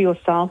doing it for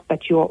yourself,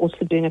 but you are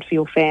also doing it for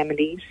your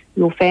families.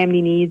 Your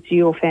family needs you.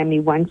 Your family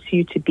wants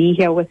you to be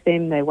here with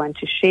them. They want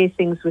to share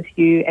things with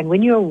you. And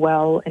when you're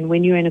well and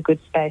when you're in a good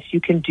space,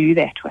 you can do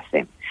that with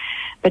them.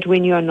 But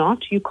when you're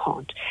not, you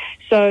can't.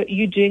 So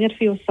you're doing it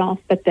for yourself,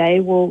 but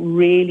they will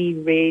really,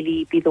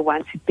 really be the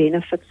ones who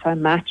benefit so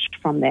much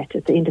from that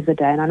at the end of the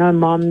day. And I know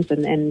moms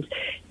and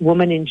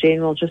women in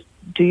general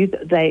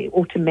they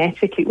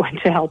automatically want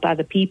to help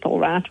other people,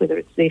 right? Whether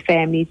it's their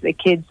families, their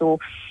kids, or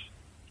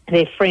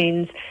their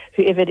friends,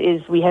 whoever it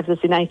is, we have this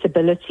innate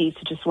ability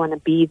to just want to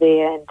be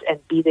there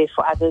and be there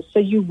for others. So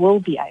you will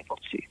be able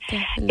to.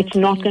 Definitely. It's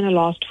not going to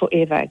last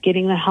forever.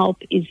 Getting the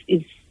help is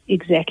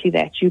exactly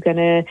that. You're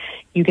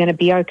gonna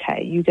be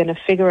okay. You're gonna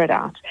figure it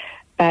out.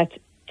 But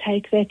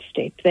take that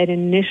step, that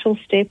initial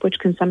step, which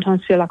can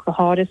sometimes feel like the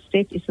hardest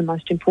step, is the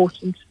most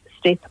important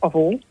step of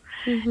all.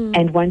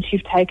 And once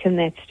you've taken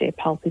that step,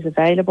 help is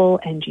available,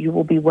 and you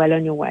will be well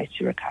on your way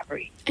to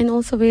recovery. And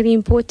also very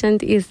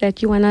important is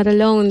that you are not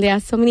alone. There are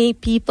so many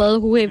people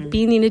who have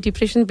been in a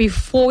depression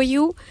before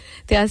you.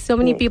 There are so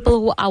many people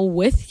who are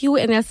with you,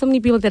 and there are so many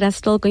people that are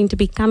still going to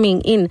be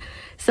coming in.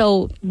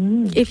 So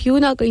if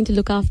you're not going to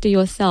look after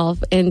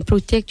yourself and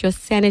protect your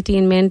sanity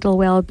and mental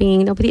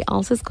well-being, nobody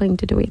else is going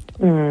to do it.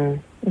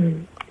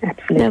 Absolutely.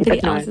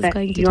 Nobody else is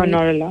going to do it. You're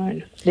not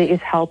alone. There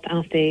is help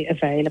out there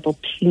available.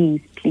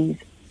 Please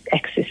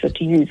access it,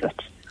 use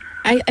it.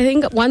 I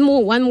think one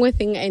more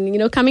thing,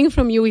 and coming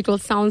from you, it will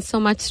sound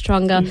so much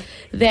stronger,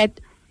 that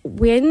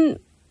when,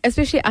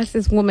 especially us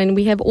as women,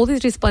 we have all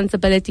these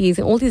responsibilities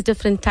and all these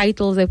different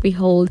titles that we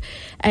hold,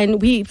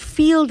 and we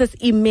feel this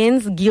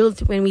immense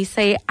guilt when we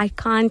say, I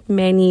can't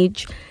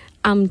manage,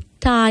 I'm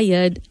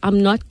tired,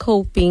 I'm not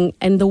coping.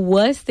 And the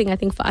worst thing I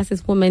think for us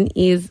as women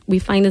is we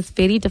find it's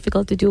very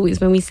difficult to do is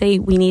when we say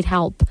we need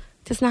help.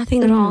 There's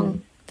nothing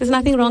wrong. There's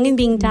nothing wrong in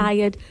being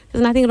tired.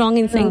 There's nothing wrong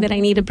in saying that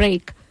I need a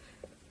break.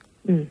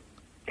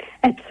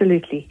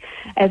 Absolutely.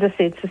 As I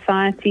said,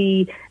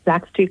 society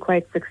likes to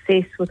equate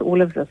success with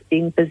all of this,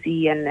 being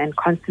busy and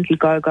constantly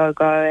go.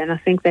 And I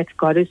think that's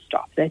got to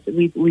stop.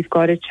 We've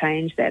got to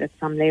change that at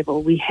some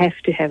level. We have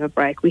to have a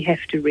break. We have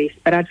to rest.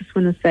 But I just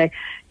want to say,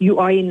 you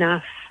are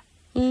enough.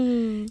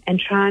 And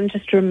try and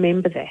just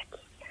remember that.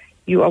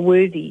 You are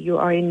worthy. You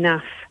are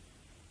enough.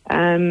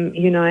 And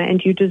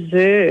you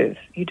deserve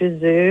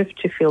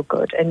to feel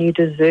good, and you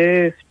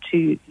deserve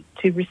to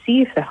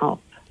receive the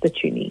help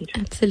that you need.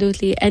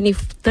 Absolutely. And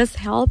if this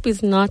help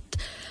is not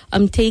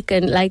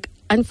taken, like,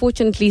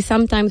 unfortunately,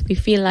 sometimes we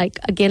feel like,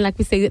 again, like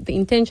we say, that the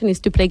intention is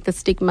to break the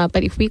stigma.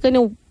 But if we're going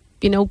to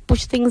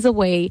push things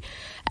away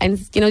and,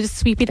 just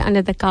sweep it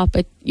under the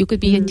carpet. You could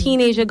be a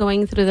teenager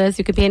going through this.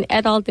 You could be an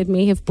adult that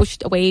may have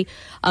pushed away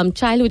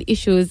childhood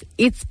issues.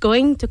 It's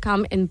going to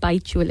come and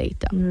bite you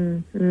later.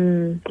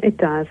 It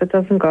does. It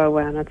doesn't go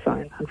away on its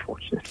own,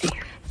 unfortunately.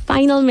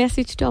 Final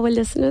message to our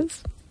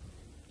listeners?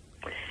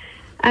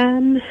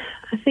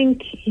 I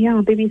think,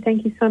 baby,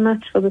 thank you so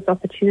much for this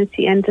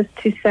opportunity. And just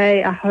to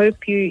say, I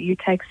hope you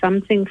take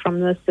something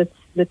from this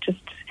that just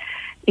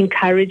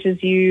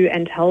encourages you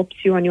and helps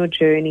you on your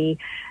journey.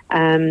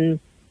 As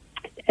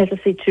I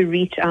said, to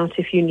reach out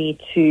if you need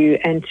to,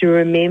 and to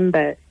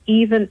remember,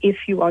 even if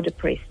you are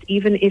depressed,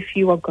 even if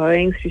you are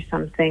going through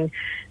something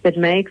that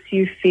makes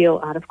you feel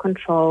out of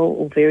control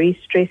or very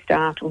stressed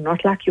out or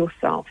not like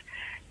yourself,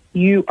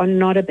 you are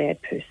not a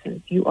bad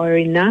person. You are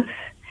enough,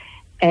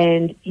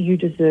 and you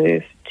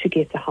deserve to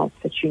get the help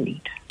that you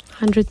need.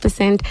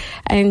 100%.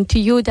 And to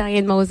you,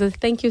 Diane Moses,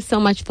 thank you so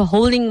much for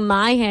holding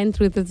my hand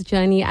through this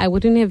journey. I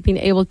wouldn't have been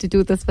able to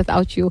do this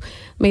without you.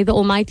 May the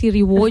Almighty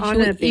reward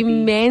you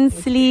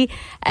immensely,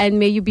 and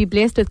may you be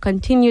blessed with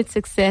continued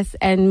success,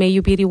 and may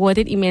you be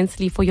rewarded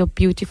immensely for your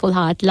beautiful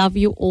heart. Love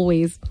you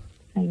always.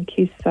 Thank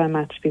you so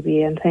much,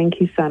 Bibi, and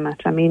thank you so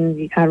much. I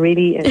mean, I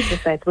really, as I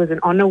say, it was an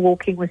honor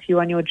walking with you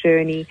on your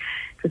journey.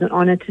 It was an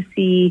honor to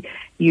see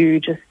you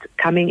just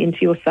coming into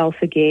yourself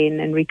again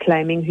and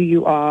reclaiming who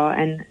you are,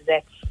 and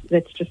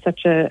that's just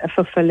such a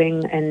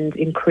fulfilling and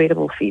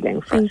incredible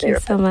feeling for us. Thank you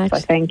so much. So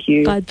thank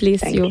you. God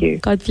bless you.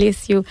 God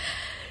bless you.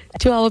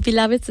 To our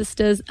beloved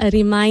sisters, a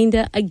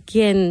reminder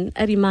again,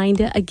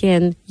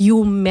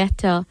 you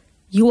matter.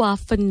 You are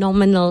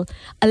phenomenal.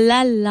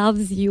 Allah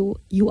loves you.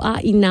 You are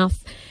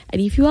enough.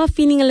 And if you are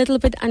feeling a little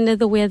bit under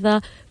the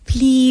weather,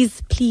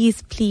 please,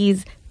 please,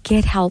 please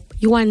get help.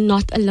 You are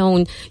not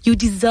alone. You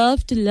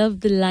deserve to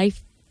live the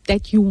life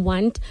that you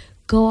want.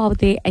 Go out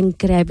there and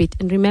grab it.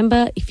 And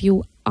remember, if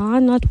you are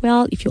not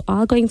well, if you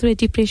are going through a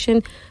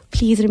depression,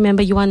 please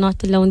remember you are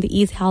not alone. There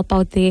is help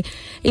out there.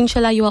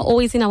 Inshallah, you are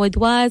always in our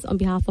du'as. On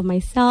behalf of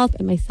myself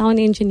and my sound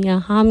engineer,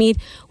 Hamid,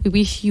 we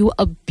wish you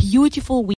a beautiful week.